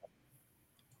not.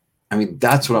 I mean,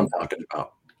 that's what I'm talking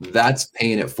about. That's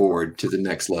paying it forward to the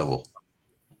next level.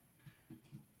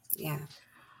 Yeah.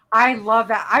 I love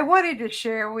that. I wanted to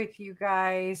share with you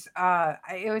guys.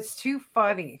 It was too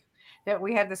funny that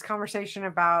we had this conversation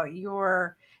about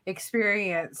your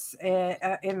experience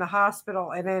in the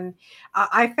hospital. And then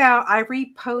I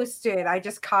reposted, I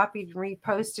just copied and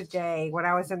reposted today when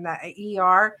I was in the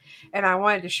ER, and I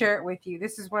wanted to share it with you.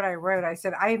 This is what I wrote. I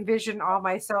said, I envision all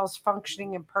my cells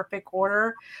functioning in perfect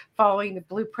order, following the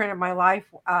blueprint of my life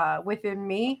within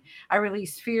me. I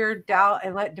release fear, doubt,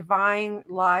 and let divine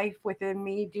life within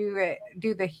me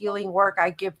do the healing work. I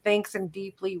give thanks and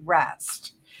deeply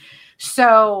rest.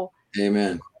 So,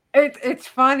 amen. It's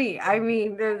funny. I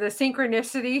mean, the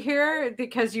synchronicity here,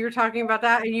 because you were talking about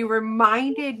that and you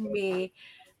reminded me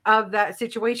of that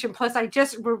situation. Plus,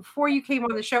 before you came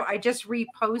on the show, I just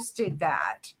reposted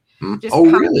that.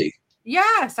 Really?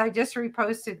 Yes, I just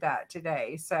reposted that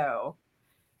today. So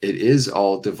it is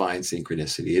all divine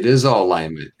synchronicity. It is all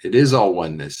alignment. It is all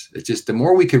oneness. It's just the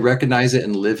more we could recognize it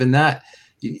and live in that,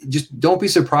 you just don't be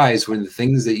surprised when the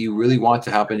things that you really want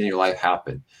to happen in your life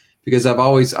happen. Because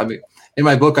in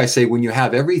my book, I say, when you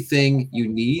have everything you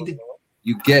need,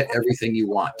 you get everything you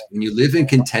want. When you live in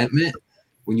contentment,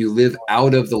 when you live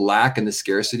out of the lack and the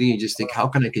scarcity, you just think, how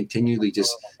can I continually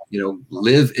just,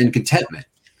 live in contentment?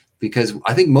 Because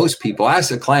I think most people, I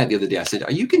asked a client the other day, I said,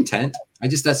 are you content?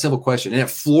 That simple question. And it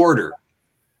floored her.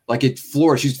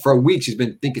 For a week, she's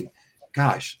been thinking,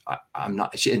 gosh, I'm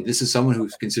not. And this is someone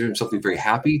who's considered himself to be very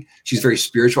happy. She's very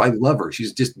spiritual. I love her.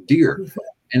 She's just dear.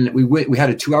 And we had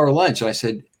a 2-hour lunch. And I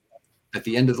said, at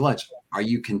the end of the lunch, are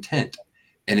you content?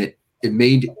 And it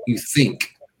made you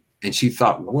think. And she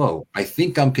thought, whoa, I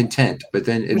think I'm content. But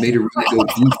then it made her really go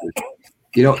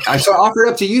deeper. I offer it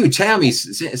up to you, Tammy,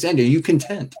 Sandy, are you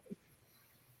content?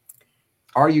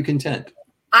 Are you content?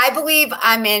 I believe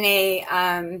I'm in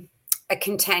a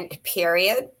content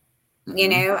period.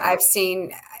 Mm-hmm. I've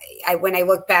seen, when I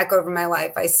look back over my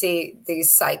life, I see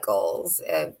these cycles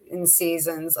in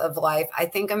seasons of life. I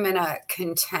think I'm in a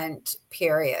content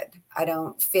period. I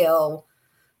don't feel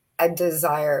a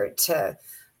desire to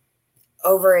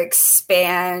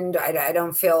overexpand. I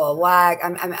don't feel a lack.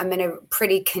 I'm in a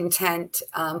pretty content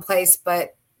place,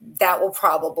 but that will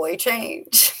probably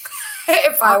change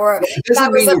if I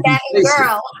was a bad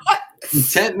girl.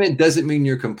 Contentment doesn't mean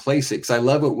you're complacent. Because I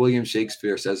love what William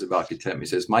Shakespeare says about contentment. He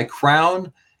says, my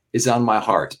crown is on my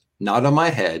heart, not on my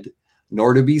head,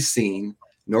 nor to be seen,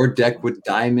 nor decked with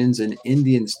diamonds and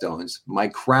Indian stones. My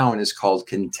crown is called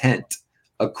content.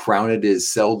 A crown it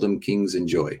is, seldom kings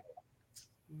enjoy.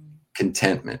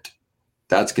 Contentment.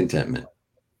 That's contentment.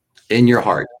 In your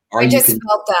heart. I just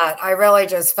felt that. I really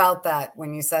just felt that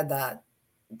when you said that.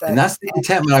 And that's the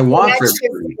contentment I want for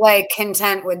everybody. Like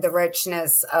content with the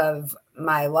richness of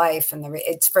my life, and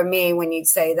it's for me. When you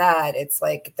say that, it's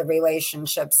like the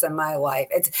relationships in my life.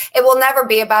 It will never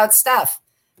be about stuff.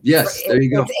 Yes, there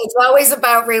you go. It's always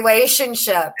about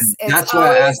relationships. It's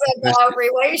always about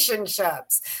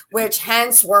relationships, which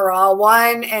hence we're all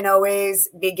one and always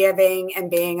be giving and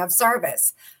being of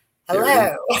service.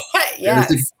 Hello.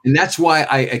 Yes. And that's why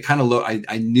I kind of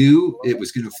I knew it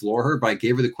was going to floor her, but I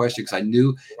gave her the question because I knew,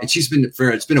 and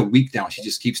it's been a week now. She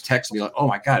just keeps texting me like, oh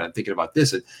my God, I'm thinking about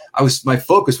this. And my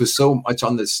focus was so much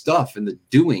on the stuff and the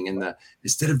doing and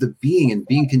instead of the being and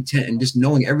being content and just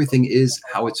knowing everything is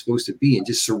how it's supposed to be and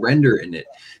just surrender in it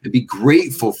and be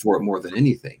grateful for it more than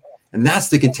anything. And that's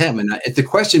the contentment. If the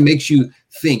question makes you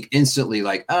think instantly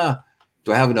like,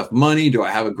 Do I have enough money? Do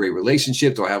I have a great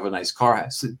relationship? Do I have a nice car?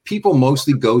 So people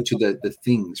mostly go to the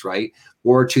things, right?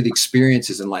 Or to the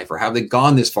experiences in life, or have they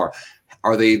gone this far?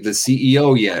 Are they the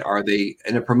CEO yet? Are they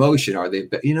in a promotion? Are they,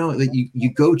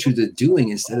 you go to the doing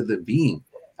instead of the being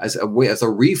as a way, as a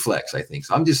reflex, I think.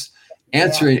 So I'm just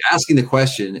asking the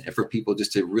question for people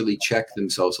just to really check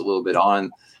themselves a little bit on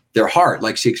their heart.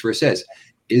 Like Shakespeare says,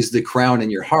 is the crown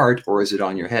in your heart or is it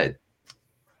on your head?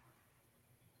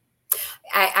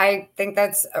 I think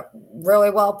that's really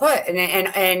well put. And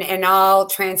in all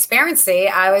transparency,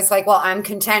 I was like, well, I'm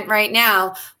content right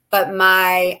now, but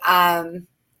my,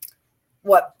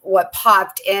 what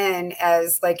popped in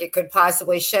as like it could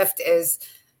possibly shift is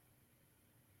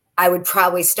I would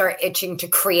probably start itching to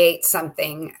create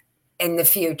something in the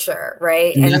future.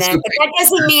 Right. And then, but that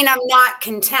doesn't mean I'm not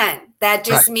content. That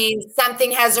just means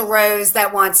something has arose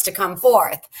that wants to come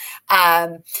forth.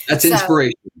 That's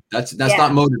inspiration. That's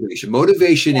not motivation.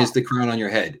 Motivation is the crown on your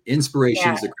head.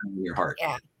 Inspiration is the crown on your heart.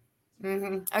 Yeah.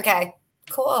 Mm-hmm. Okay,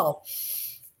 cool.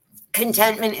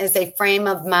 Contentment is a frame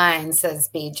of mind,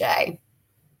 says BJ.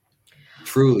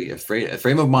 Truly, a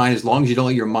frame of mind, as long as you don't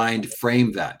let your mind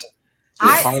frame that.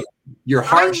 Your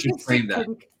heart should frame that.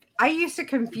 I used to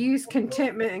confuse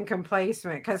contentment and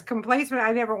complacement, because complacement,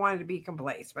 I never wanted to be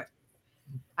complacent.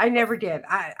 I never did.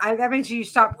 That means you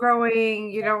stop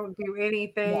growing, you don't do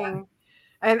anything. Yeah.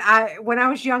 And when I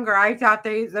was younger, I thought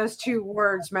those two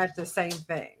words meant the same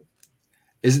thing.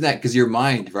 Isn't that because your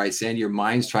mind, right, Sandy? Your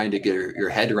mind's trying to get your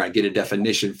head around, get a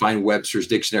definition, find Webster's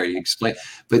dictionary, explain.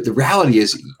 But the reality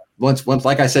is, once,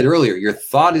 like I said earlier, your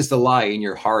thought is the lie in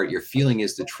your heart. Your feeling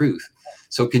is the truth.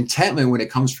 So contentment, when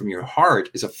it comes from your heart,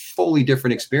 is a fully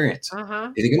different experience.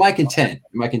 You think, am I content?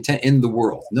 Am I content in the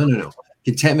world? No.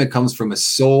 Contentment comes from a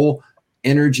soul,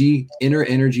 energy, inner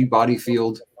energy, body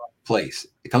field place.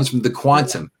 It comes from the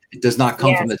quantum. It does not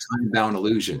come from the time-bound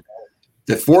illusion.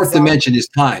 The fourth dimension is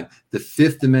time. The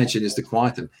fifth dimension is the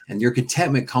quantum. And your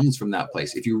contentment comes from that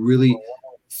place if you really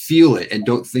feel it and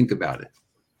don't think about it.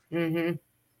 Mm-hmm.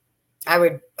 I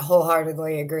would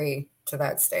wholeheartedly agree to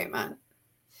that statement.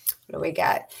 What do we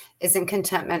got? Isn't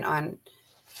contentment an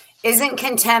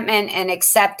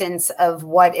acceptance of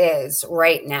what is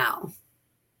right now?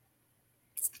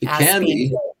 It can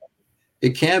be.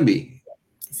 It can be.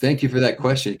 Thank you for that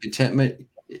question. Contentment,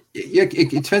 it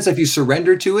depends if you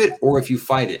surrender to it or if you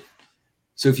fight it.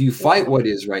 So if you fight what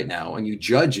is right now and you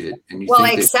judge it, and you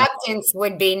think acceptance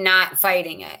would be not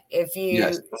fighting it. If you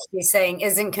be saying,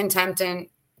 isn't contentment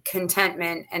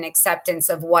an acceptance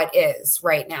of what is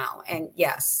right now? And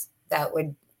yes, that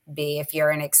would be if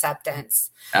you're in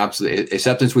acceptance. Absolutely.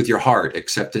 Acceptance with your heart,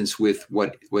 acceptance with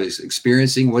what is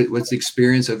experiencing, what's the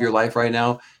experience of your life right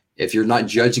now. If you're not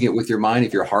judging it with your mind,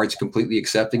 if your heart's completely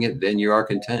accepting it, then you are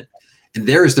content. And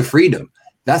there is the freedom.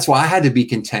 That's why I had to be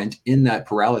content in that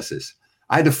paralysis.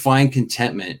 I had to find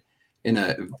contentment in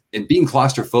being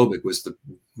claustrophobic was the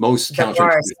most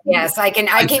counterintuitive. Yes, I can,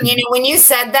 when you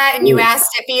said that and you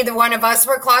asked if either one of us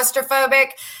were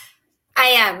claustrophobic, I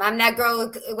am. I'm that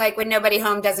girl like when nobody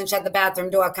home doesn't shut the bathroom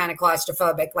door kind of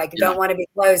claustrophobic. Like don't want to be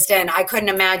closed in. I couldn't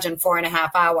imagine 4.5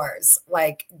 hours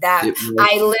like that.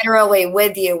 I literally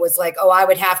with you was like, oh, I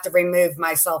would have to remove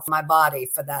myself from my body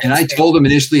for that. And experience. I told them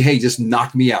initially, hey, just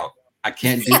knock me out. I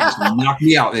can't do this. Knock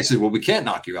me out. And they said, well, we can't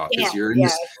knock you out because you're in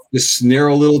this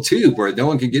narrow little tube where no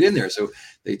one can get in there. So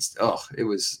I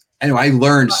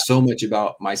learned so much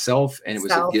about myself, and it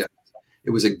was a gift. It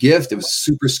was a gift. It was a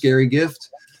super scary gift.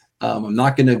 I'm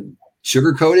not going to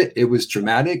sugarcoat it. It was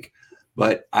traumatic,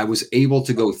 but I was able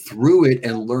to go through it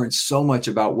and learn so much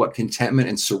about what contentment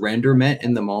and surrender meant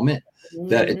in the moment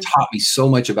that it taught me so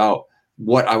much about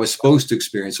what I was supposed to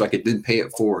experience so I could then pay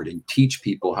it forward and teach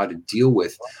people how to deal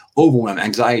with overwhelm,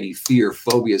 anxiety, fear,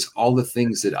 phobias, all the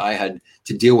things that I had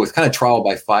to deal with, kind of trial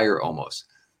by fire almost.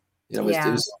 It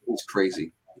was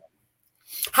crazy.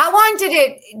 How long did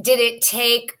it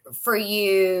take for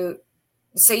you?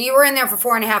 So you were in there for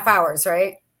 4.5 hours,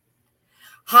 right?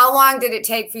 How long did it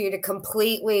take for you to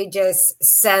completely just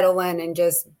settle in and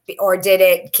or did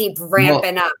it keep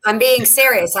ramping up? I'm being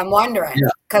serious. I'm wondering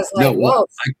because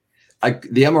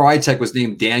the MRI tech was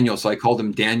named Daniel, so I called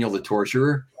him Daniel the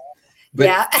torturer. But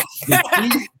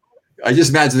I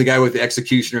just imagine the guy with the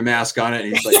executioner mask on it,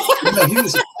 and he's like,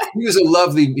 he was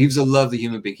a lovely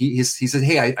human being. He said,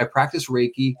 hey, I practice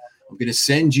Reiki. I'm going to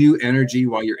send you energy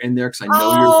while you're in there because I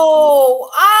know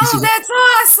said, that's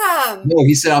awesome. No,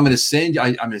 he said, I'm going to send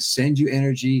you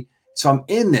energy. So I'm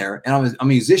in there, and I'm a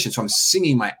musician, so I'm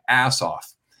singing my ass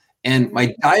off, and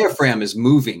my diaphragm is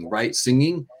moving, right,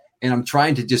 singing, and I'm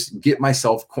trying to just get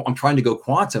myself. I'm trying to go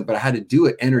quantum, but I had to do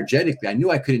it energetically. I knew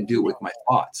I couldn't do it with my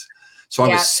thoughts. So I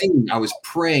was singing, I was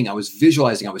praying, I was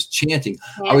visualizing, I was chanting.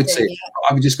 I would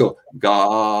just go,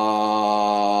 God.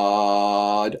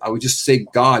 I would just say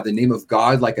God, the name of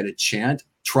God, like in a chant,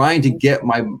 trying to get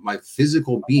my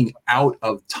physical being out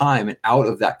of time and out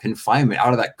of that confinement,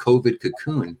 out of that COVID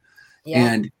cocoon.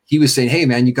 And he was saying, hey,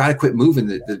 man, you got to quit moving.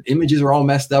 The images are all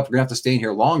messed up. We're going to have to stay in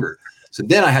here longer. So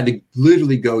then I had to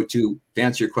literally go to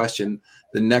answer your question,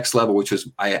 the next level, which was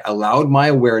I allowed my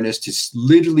awareness to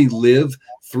literally live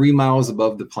 3 miles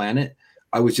above the planet.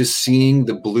 I was just seeing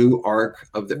the blue arc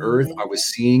of the earth. I was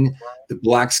seeing the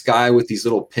black sky with these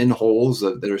little pinholes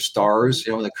that are stars,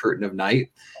 in the curtain of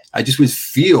night. I just would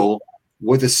feel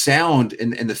what the sound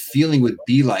and the feeling would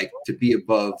be like to be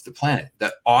above the planet.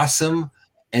 That awesome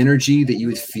energy that you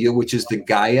would feel, which is the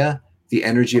Gaia, the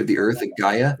energy of the earth, the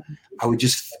Gaia.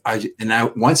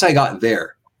 Once I got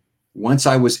there, once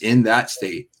I was in that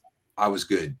state, I was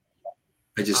good.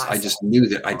 I just knew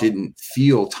that I didn't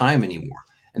feel time anymore.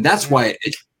 And that's why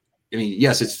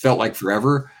yes, it's felt like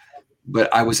forever,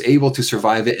 but I was able to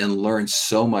survive it and learn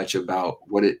so much about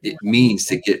what it means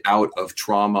to get out of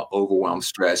trauma, overwhelm,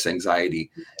 stress,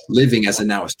 anxiety, living as a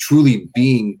nowist, truly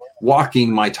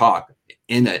walking my talk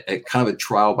in a kind of a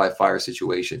trial by fire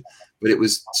situation. But it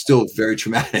was still very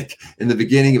traumatic. In the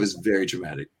beginning, it was very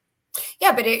traumatic.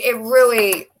 Yeah, but it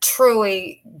really,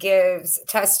 truly gives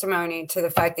testimony to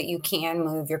the fact that you can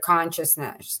move your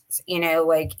consciousness,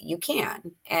 like you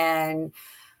can. And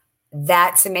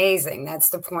that's amazing. That's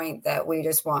the point that we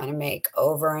just want to make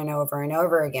over and over and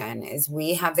over again, is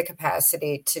we have the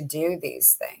capacity to do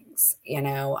these things.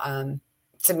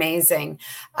 It's amazing.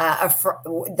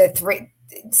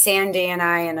 Sandy and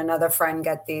I and another friend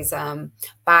got these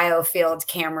biofield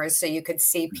cameras so you could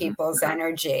see people's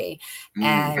energy.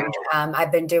 And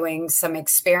I've been doing some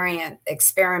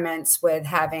experiments with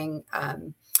having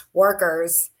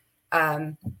workers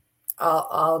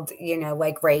all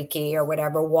like Reiki or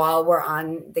whatever, while we're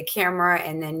on the camera,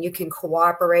 and then you can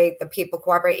the people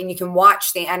cooperate, and you can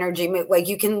watch the energy move. Like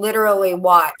you can literally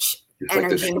watch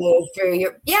energy move through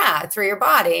your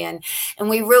body, and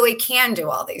we really can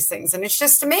do all these things, and it's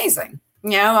just amazing.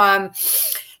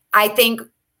 I think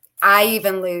I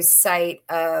even lose sight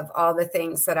of all the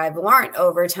things that I've learned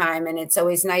over time. And it's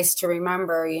always nice to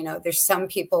remember, there's some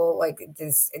people like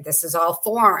this is all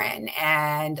foreign,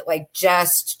 and like,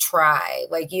 just try.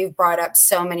 Like, you've brought up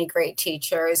so many great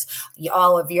teachers.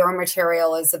 All of your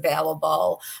material is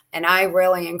available. And I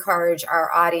really encourage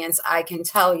our audience. I can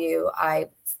tell you, I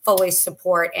fully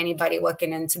support anybody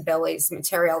looking into Billy's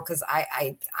material, because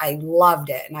I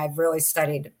loved it. And I've really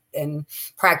studied and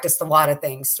practiced a lot of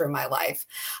things through my life.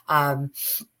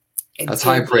 That's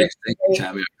high praise. Thank you,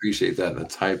 Tammy. I appreciate that.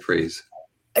 That's high praise.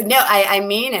 No, I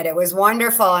mean it. It was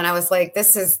wonderful. And I was like,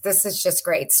 this is just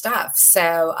great stuff.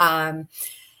 So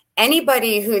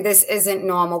anybody who this isn't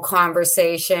normal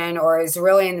conversation, or is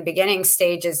really in the beginning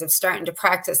stages of starting to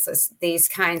practice these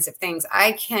kinds of things,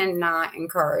 I cannot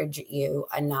encourage you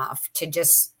enough to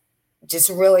just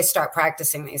really start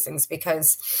practicing these things,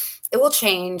 because it will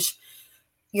change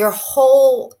your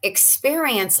whole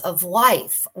experience of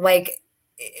life. Like,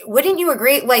 wouldn't you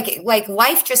agree? Like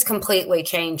life just completely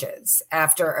changes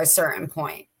after a certain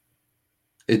point.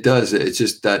 It does. It's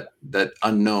just that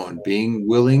unknown, being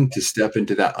willing to step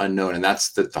into that unknown. And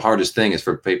that's the hardest thing is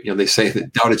for people. They say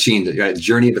that Tao Te Ching, the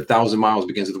journey of 1,000 miles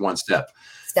begins with one step.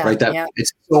 Right.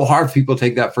 It's so hard for people to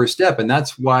take that first step. And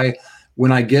that's why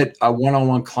when I get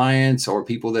one-on-one clients, or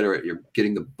people that are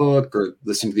getting the book or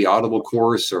listening to the Audible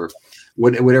course, or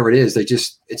whatever it is,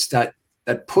 it's that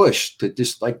push to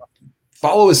just like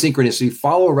follow a synchronicity,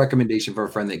 follow a recommendation from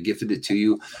a friend that gifted it to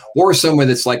you, or someone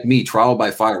that's like me, trial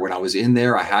by fire. When I was in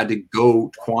there, I had to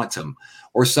go quantum,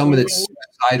 or someone that's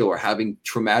suicidal, or having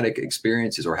traumatic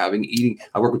experiences, or having eating.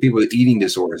 I work with people with eating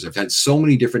disorders. I've had so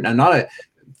many different, I'm not a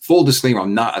full disclaimer,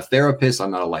 I'm not a therapist.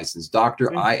 I'm not a licensed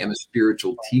doctor. I am a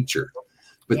spiritual teacher.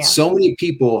 But so many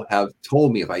people have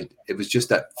told me it was just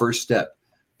that first step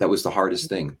that was the hardest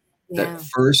thing. That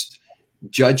first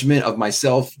judgment of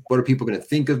myself. What are people going to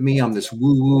think of me? I'm this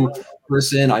woo-woo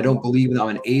person. I don't believe in. I'm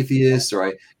an atheist, or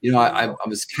I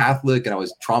was Catholic and I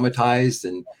was traumatized,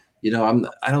 and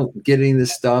I don't get any of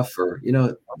this stuff, or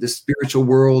this spiritual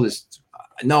world is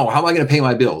no. How am I going to pay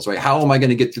my bills? Right? How am I going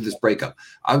to get through this breakup?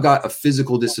 I've got a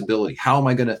physical disability. How am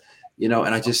I going to?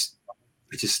 And I just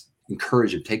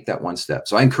encourage you to take that one step.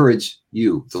 So I encourage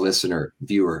you, the listener,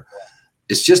 viewer.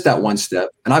 It's just that one step.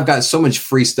 And I've got so much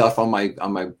free stuff on my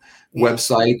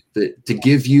website to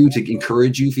give you, to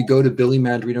encourage you. If you go to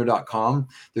billymandrino.com,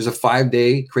 there's a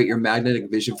 5-day Create Your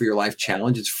Magnetic Vision for Your Life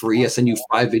challenge. It's free. I send you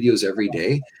 5 videos every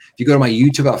day. If you go to my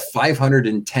YouTube, I have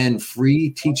 510 free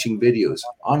teaching videos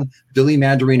on Billy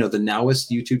Mandarino, the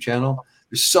Nowist YouTube channel.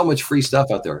 There's so much free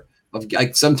stuff out there.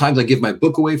 Sometimes I give my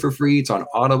book away for free. It's on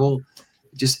Audible.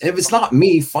 Just if it's not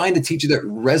me, find a teacher that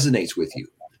resonates with you.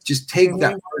 Just take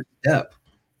that first step,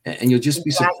 and you'll just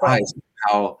be surprised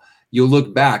how you'll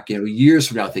look back, years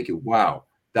from now, thinking, "Wow,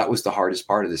 that was the hardest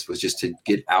part of this, was just to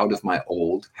get out of my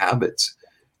old habits."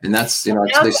 And that's, they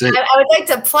say. I would like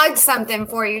to plug something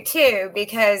for you too,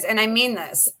 because, and I mean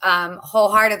this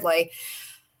wholeheartedly.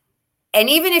 And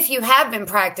even if you have been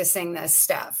practicing this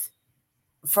stuff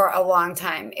for a long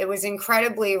time, it was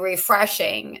incredibly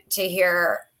refreshing to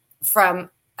hear from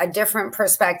a different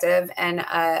perspective and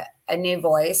a new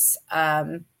voice.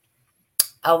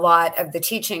 A lot of the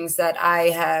teachings that I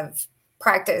have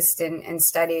practiced and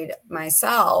studied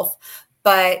myself,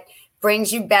 but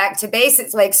brings you back to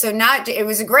basics. It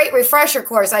was a great refresher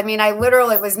course. I mean, I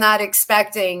literally was not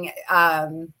expecting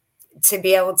to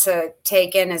be able to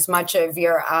take in as much of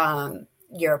your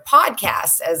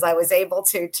podcast as I was able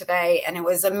to today. And it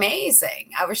was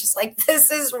amazing. I was just like, this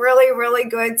is really, really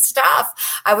good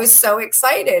stuff. I was so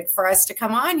excited for us to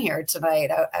come on here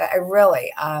tonight. I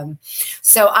really,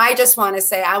 so I just want to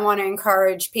say, I want to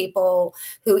encourage people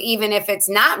who, even if it's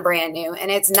not brand new and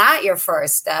it's not your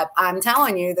first step, I'm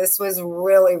telling you, this was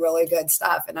really, really good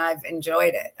stuff. And I've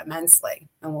enjoyed it immensely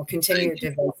and will continue to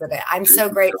visit it. I'm so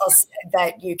grateful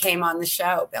that you came on the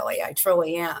show, Billy. I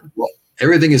truly am. Well,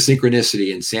 everything is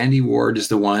synchronicity, and Sandy Ward is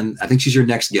the one. I think she's your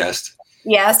next guest.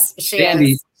 Yes, she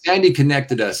is. Sandy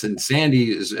connected us, and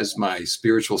Sandy is my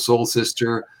spiritual soul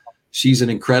sister. She's an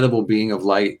incredible being of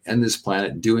light and this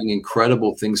planet, doing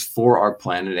incredible things for our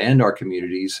planet and our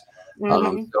communities.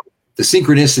 So the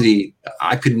synchronicity,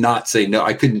 I could not say no.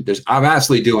 I couldn't. I'm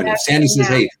absolutely doing it. Sandy says,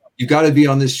 "Hey, you got to be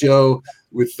on this show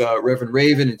with Reverend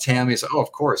Raven and Tammy." I said, "Oh,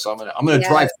 of course. I'm gonna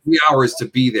drive 3 hours to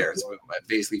be there." So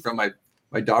basically, from my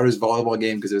daughter's volleyball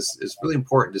game, because it's really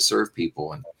important to serve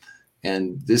people,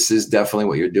 and this is definitely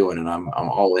what you're doing, and I'm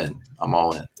all in. I'm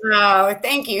all in. Oh,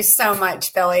 thank you so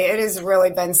much, Billy. It has really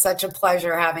been such a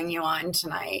pleasure having you on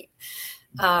tonight.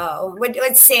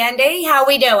 With Sandy, how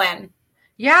we doing?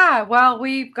 Yeah, well,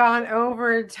 we've gone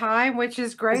over time, which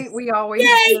is great. We always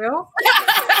do.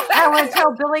 I want to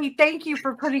tell Billy, thank you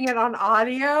for putting it on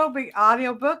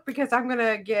audiobook, because I'm going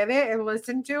to get it and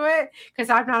listen to it,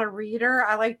 because I'm not a reader.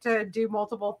 I like to do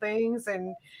multiple things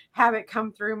and have it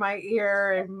come through my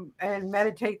ear and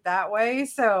meditate that way.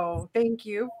 So thank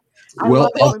you. I love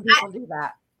it when people do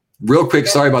that. Real quick,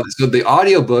 sorry about this. So the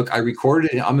audiobook, I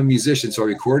recorded it. I'm a musician, so I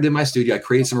recorded in my studio. I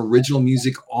created some original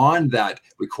music on that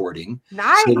recording.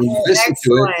 Nice. So when you listen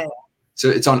to it,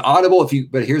 so it's on Audible.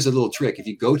 But here's a little trick. If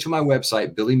you go to my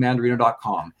website,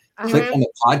 billymandarino.com, click on the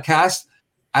podcast,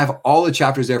 I have all the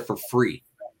chapters there for free.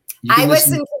 I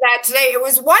listened to that today. It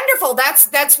was wonderful.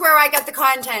 That's where I got the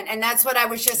content. And that's what I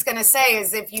was just going to say,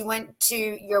 is if you went to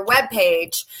your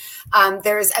webpage,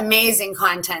 there's amazing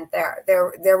content there.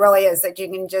 There really is, that you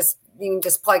can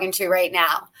just plug into right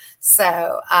now.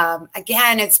 So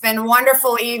again, it's been a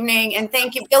wonderful evening. And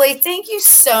thank you, Billy. Thank you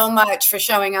so much for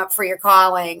showing up for your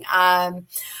calling.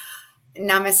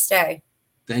 Namaste.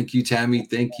 Thank you, Tammy.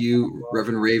 Thank you,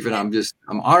 Reverend Raven. I'm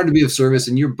honored to be of service,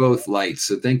 and you're both light.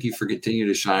 So thank you for continuing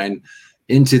to shine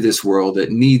into this world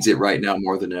that needs it right now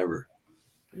more than ever.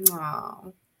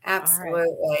 Oh,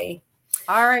 absolutely.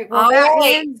 All right. Well, that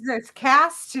ends this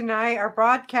cast tonight, our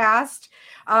broadcast.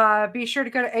 Be sure to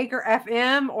go to Anchor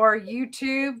FM or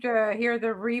YouTube to hear the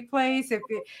replays. If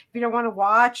you don't want to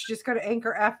watch, just go to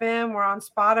Anchor FM. We're on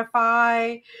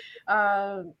Spotify,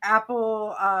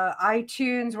 Apple,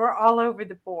 iTunes. We're all over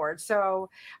the board. So,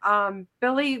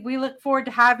 Billy, we look forward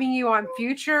to having you on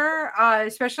future,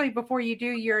 especially before you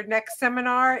do your next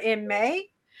seminar in May.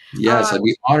 Yes, I'd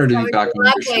be honored to be back on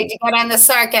your show. To get on the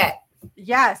circuit.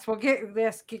 Yes, we'll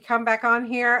come back on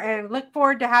here, and look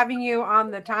forward to having you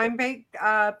on the Time Bank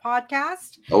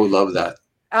podcast. Oh, love that.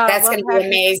 That's going to be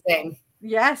amazing.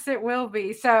 Yes, it will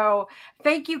be. So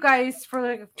thank you guys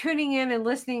for tuning in and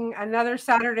listening another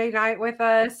Saturday night with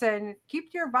us, and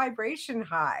keep your vibration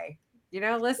high.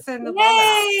 Listen to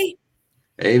Yay!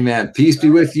 Amen. Peace be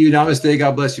with you. Namaste.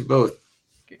 God bless you both.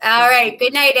 All right.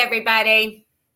 Good night, everybody.